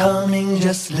is coming,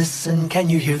 just listen, can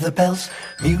you hear the bells?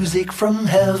 Music from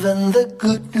heaven, the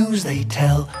good news they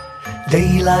tell.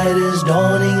 Daylight is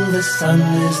dawning, the sun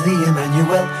is the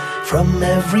Emmanuel. From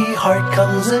every heart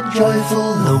comes a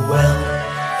joyful Noel.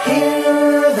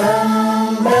 Hear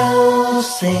them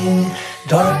bells sing,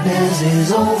 darkness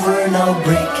is over, now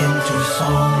break into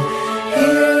song.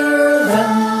 Hear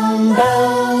them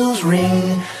bells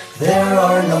ring, there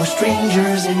are no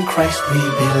strangers, in Christ we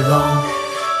belong.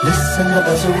 Listen, the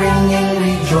bells are ringing,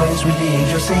 rejoice with the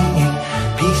angels singing.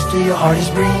 Peace to your heart is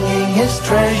bringing, his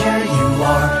treasure you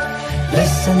are.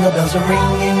 Listen, the bells are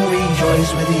ringing, rejoice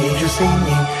with the angels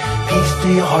singing. Peace to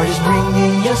your heart is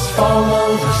bringing, just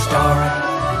follow the star.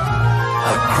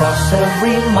 Across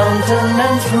every mountain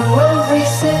and through every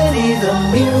city, the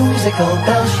musical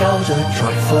bells shout a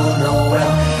joyful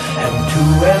Noel. And to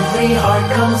every heart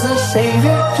comes the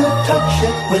Savior to touch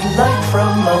it with light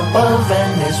from above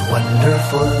and his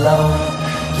wonderful love.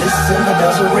 Listen, the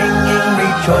bells are ringing,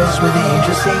 rejoice with the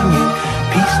angels singing.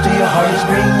 Peace to your heart is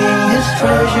bringing, his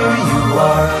treasure you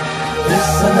are.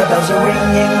 Listen, the bells are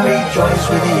ringing, rejoice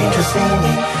with the angels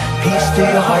singing. Peace to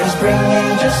your heart is bringing,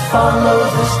 just follow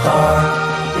the star.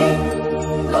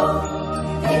 Ding dong,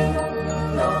 ding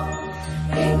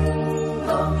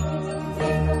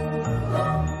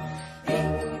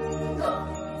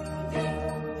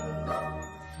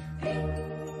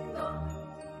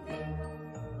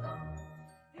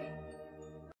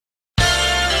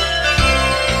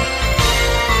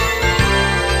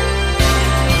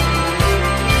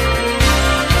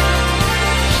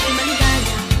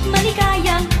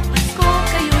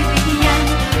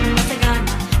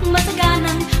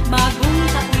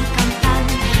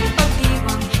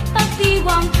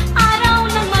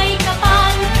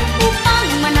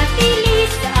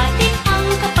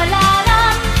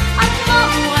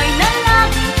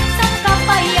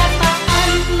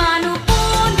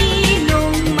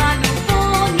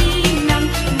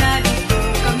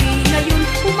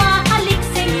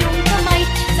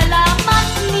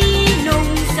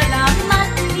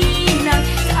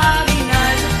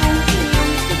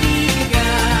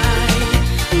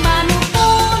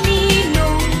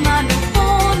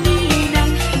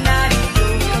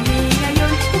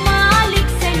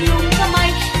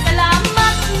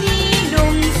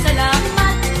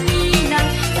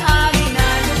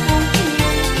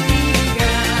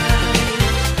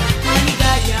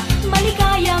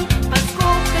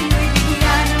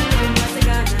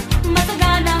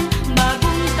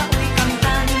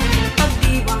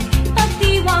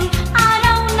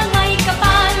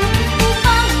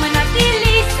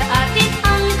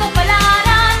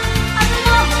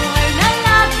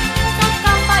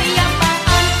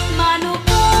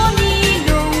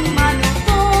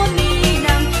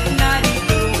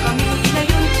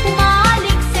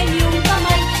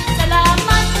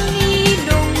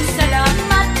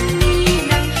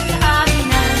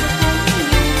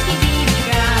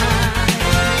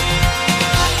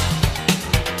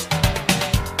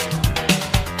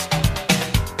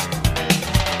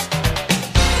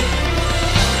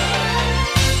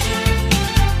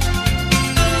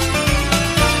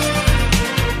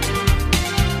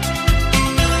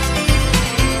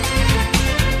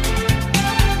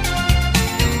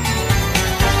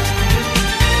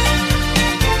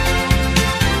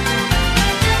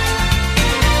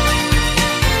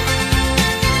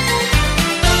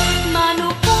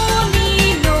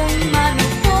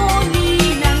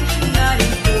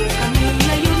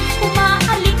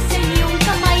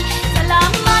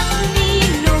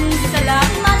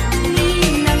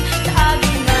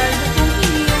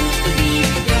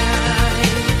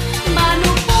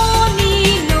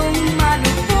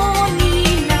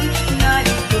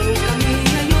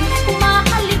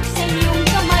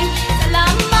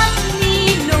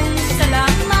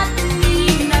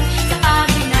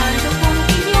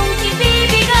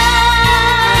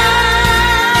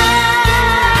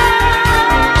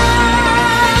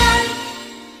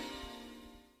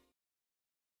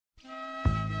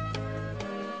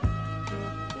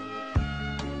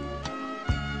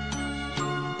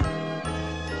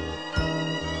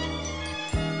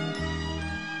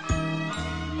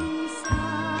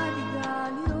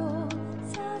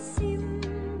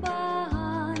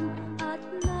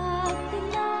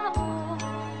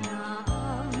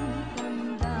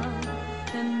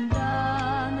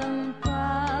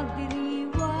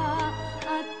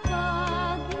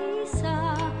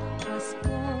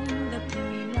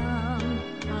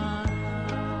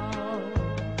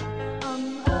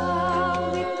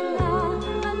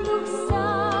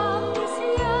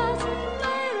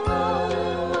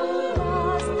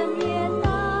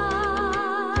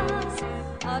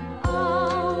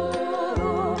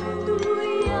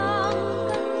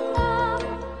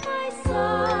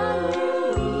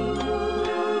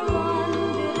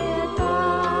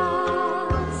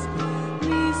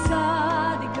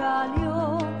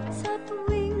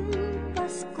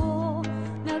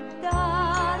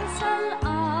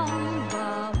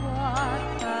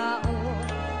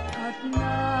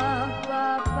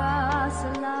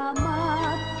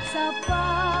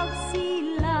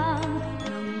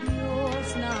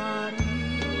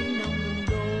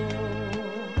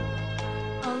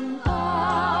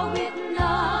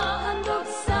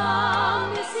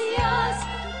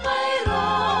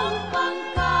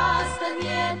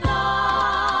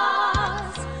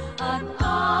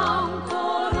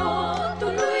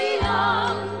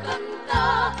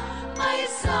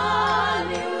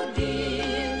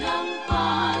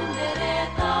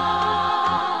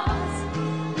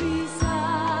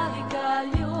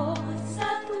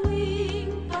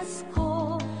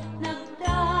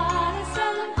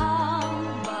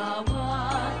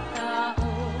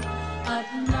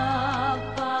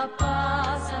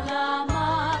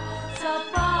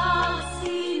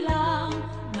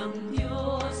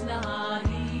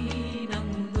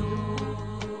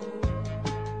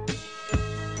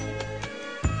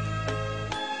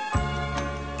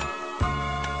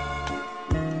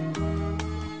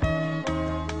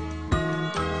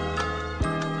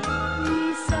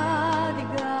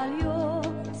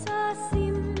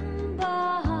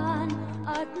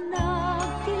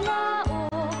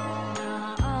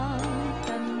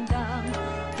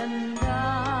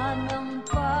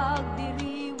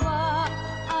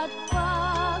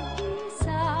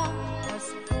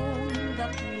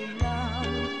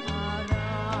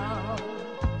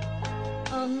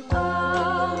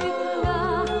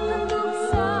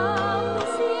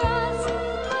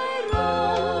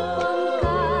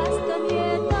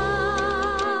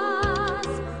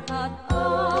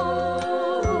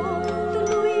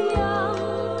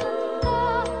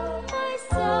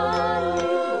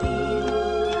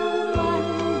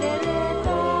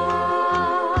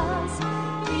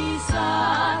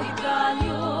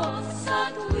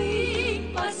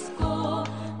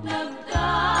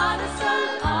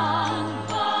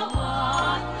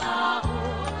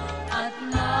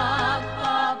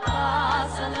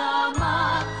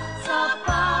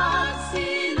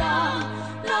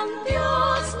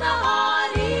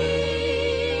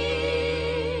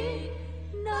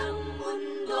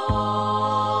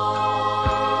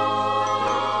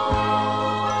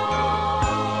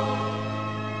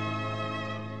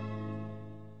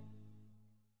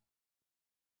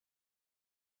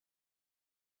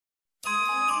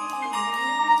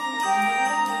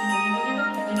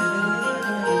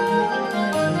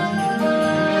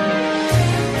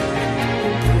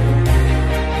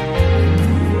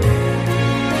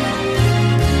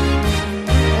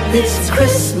It's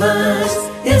Christmas,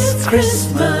 it's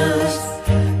Christmas.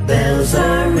 Bells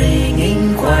are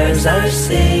ringing, choirs are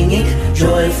singing,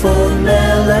 joyful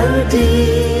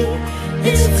melody.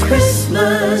 It's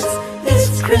Christmas,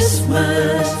 it's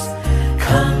Christmas.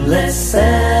 Come, let's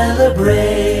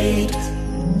celebrate.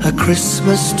 A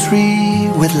Christmas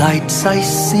tree with lights I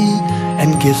see,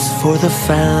 and gifts for the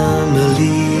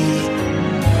family.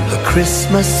 A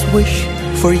Christmas wish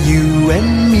for you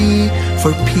and me,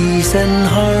 for peace and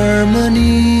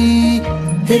harmony.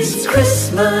 It's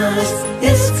Christmas,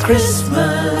 it's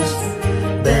Christmas.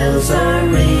 Bells are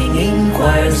ringing,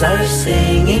 choirs are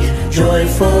singing,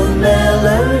 joyful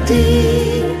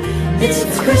melody. It's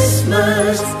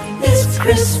Christmas, it's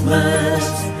Christmas.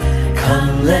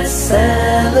 Come, let's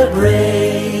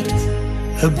celebrate.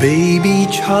 A baby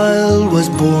child was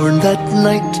born that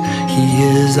night. He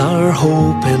is our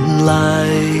hope and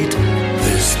light.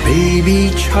 This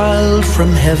baby child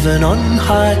from heaven on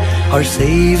high, our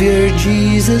Savior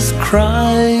Jesus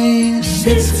Christ.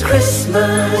 It's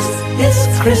Christmas,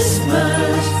 it's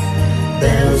Christmas.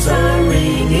 Bells are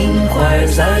ringing,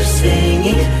 choirs are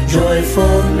singing,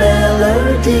 joyful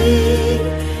melody.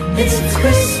 It's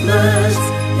Christmas,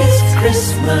 it's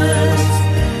Christmas.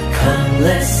 Come,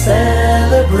 let's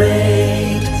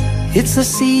celebrate. It's a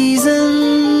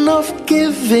season of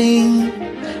giving,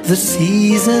 the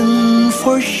season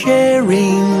for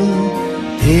sharing.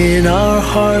 In our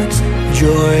hearts,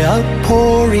 joy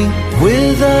outpouring,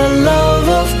 with the love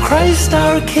of Christ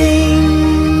our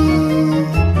King.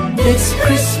 It's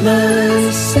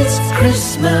Christmas, it's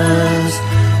Christmas.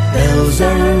 Bells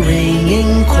are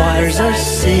ringing, choirs are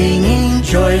singing,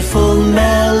 joyful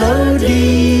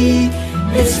melody.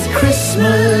 It's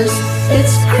Christmas,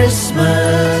 it's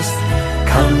Christmas.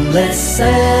 Come, let's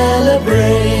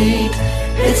celebrate.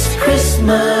 It's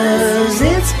Christmas,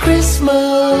 it's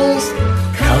Christmas.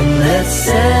 Come, let's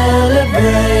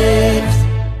celebrate.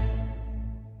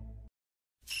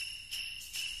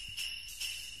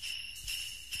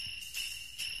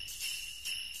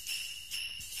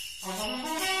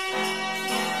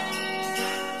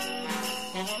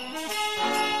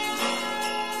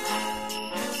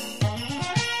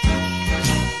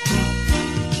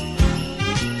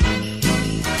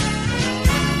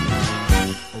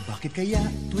 Bakit kaya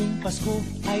tuwing Pasko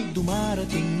ay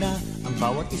dumarating na, ang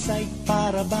bawat isa'y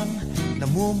parabang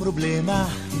namumroblema?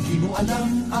 Di mo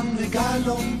alam ang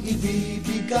regalong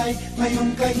ibibigay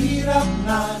ngayong kahirap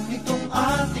na nitong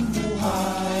ating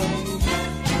buhay.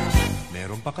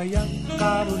 Meron pa kayang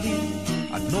Caroling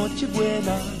at Noche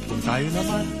Buena kung tayo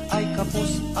naman ay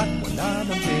kapos at wala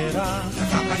ng pera?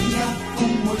 Nakakahiya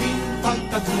kung muling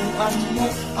pagtaguan mo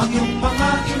ang iyong mga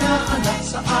inaanak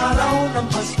sa araw ng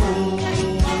Pasko.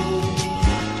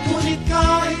 Ngunit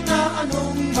kahit na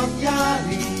anong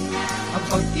mangyari, ang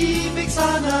pag-ibig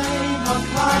sana'y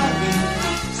maghari.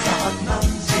 Sapat ng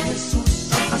si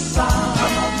Jesus ang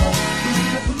kasama mo,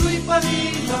 tuloy pa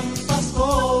rin ang Pasko.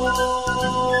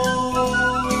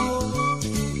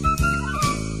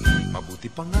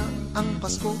 Mabuti pa nga ang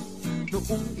Pasko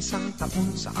noong isang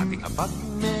taon, sa ating abad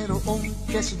merong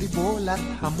keso de bola at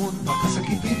hamon.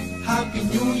 Makasagipin, Happy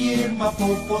New Year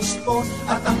mapopospon,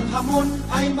 at ang hamon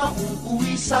ay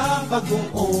mauuwi sa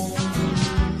bagoong.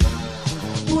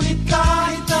 Ngunit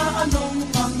kahit na anong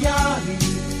mangyari,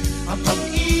 ang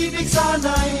pag-ibig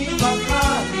sana'y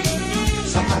maghari.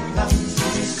 Sapat lang si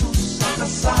Jesus ang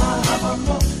kasama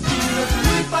mo,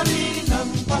 tuloy pa rin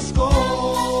ang Pasko.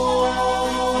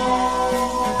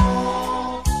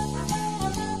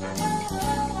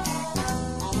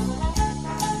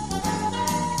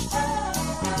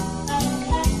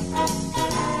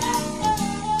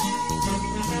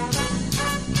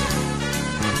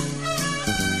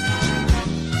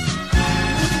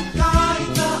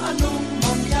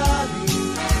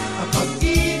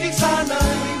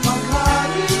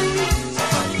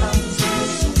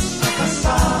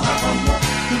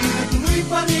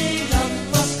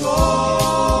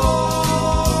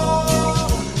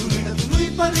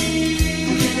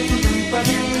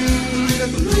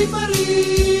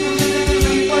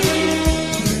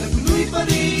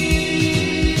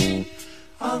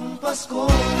 Pasko,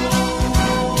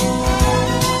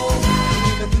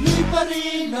 tuloy pa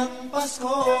rin ang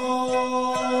Pasko.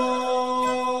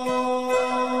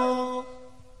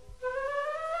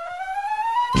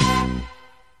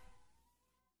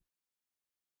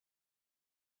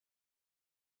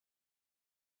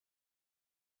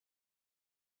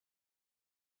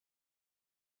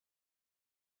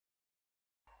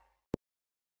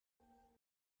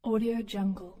 Audio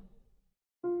Jungle.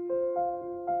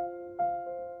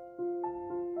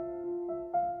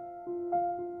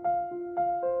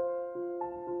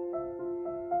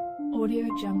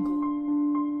 Jungle.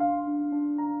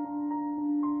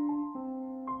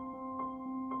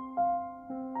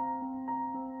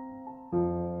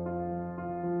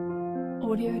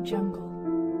 Audio Jungle.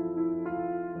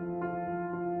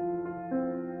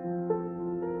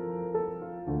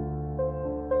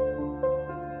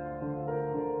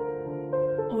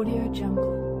 Audio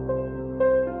Jungle.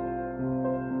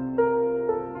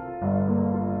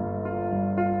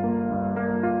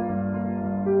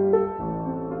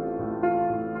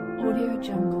 Audio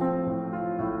Jungle.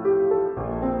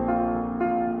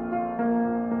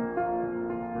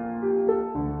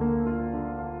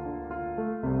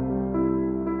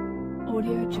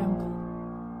 Audio Jungle.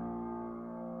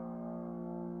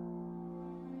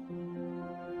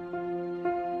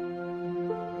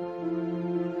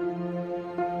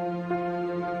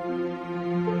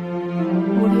 Audio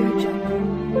Jungle. Audio Jungle.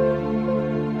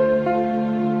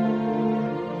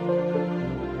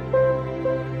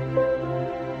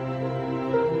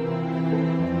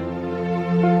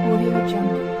 Audio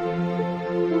Jungle.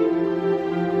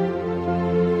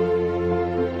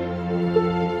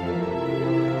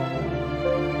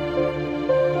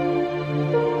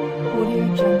 Audio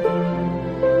Jungle. Audio Jungle.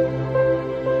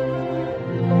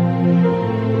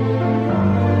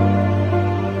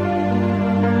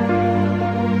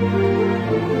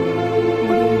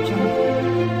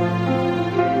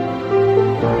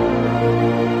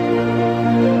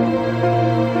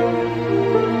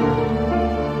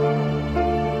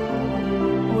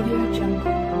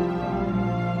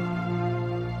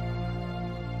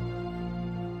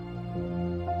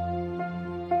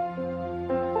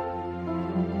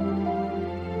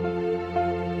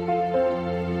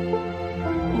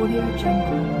 Audio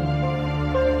Jungle.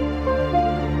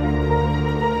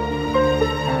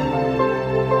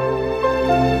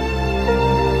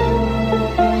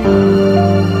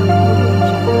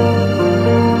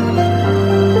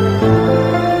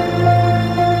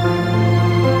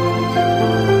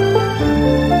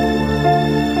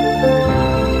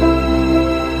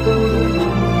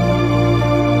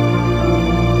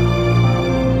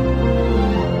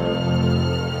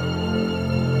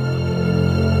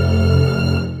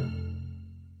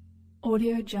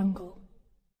 Audio Jungle.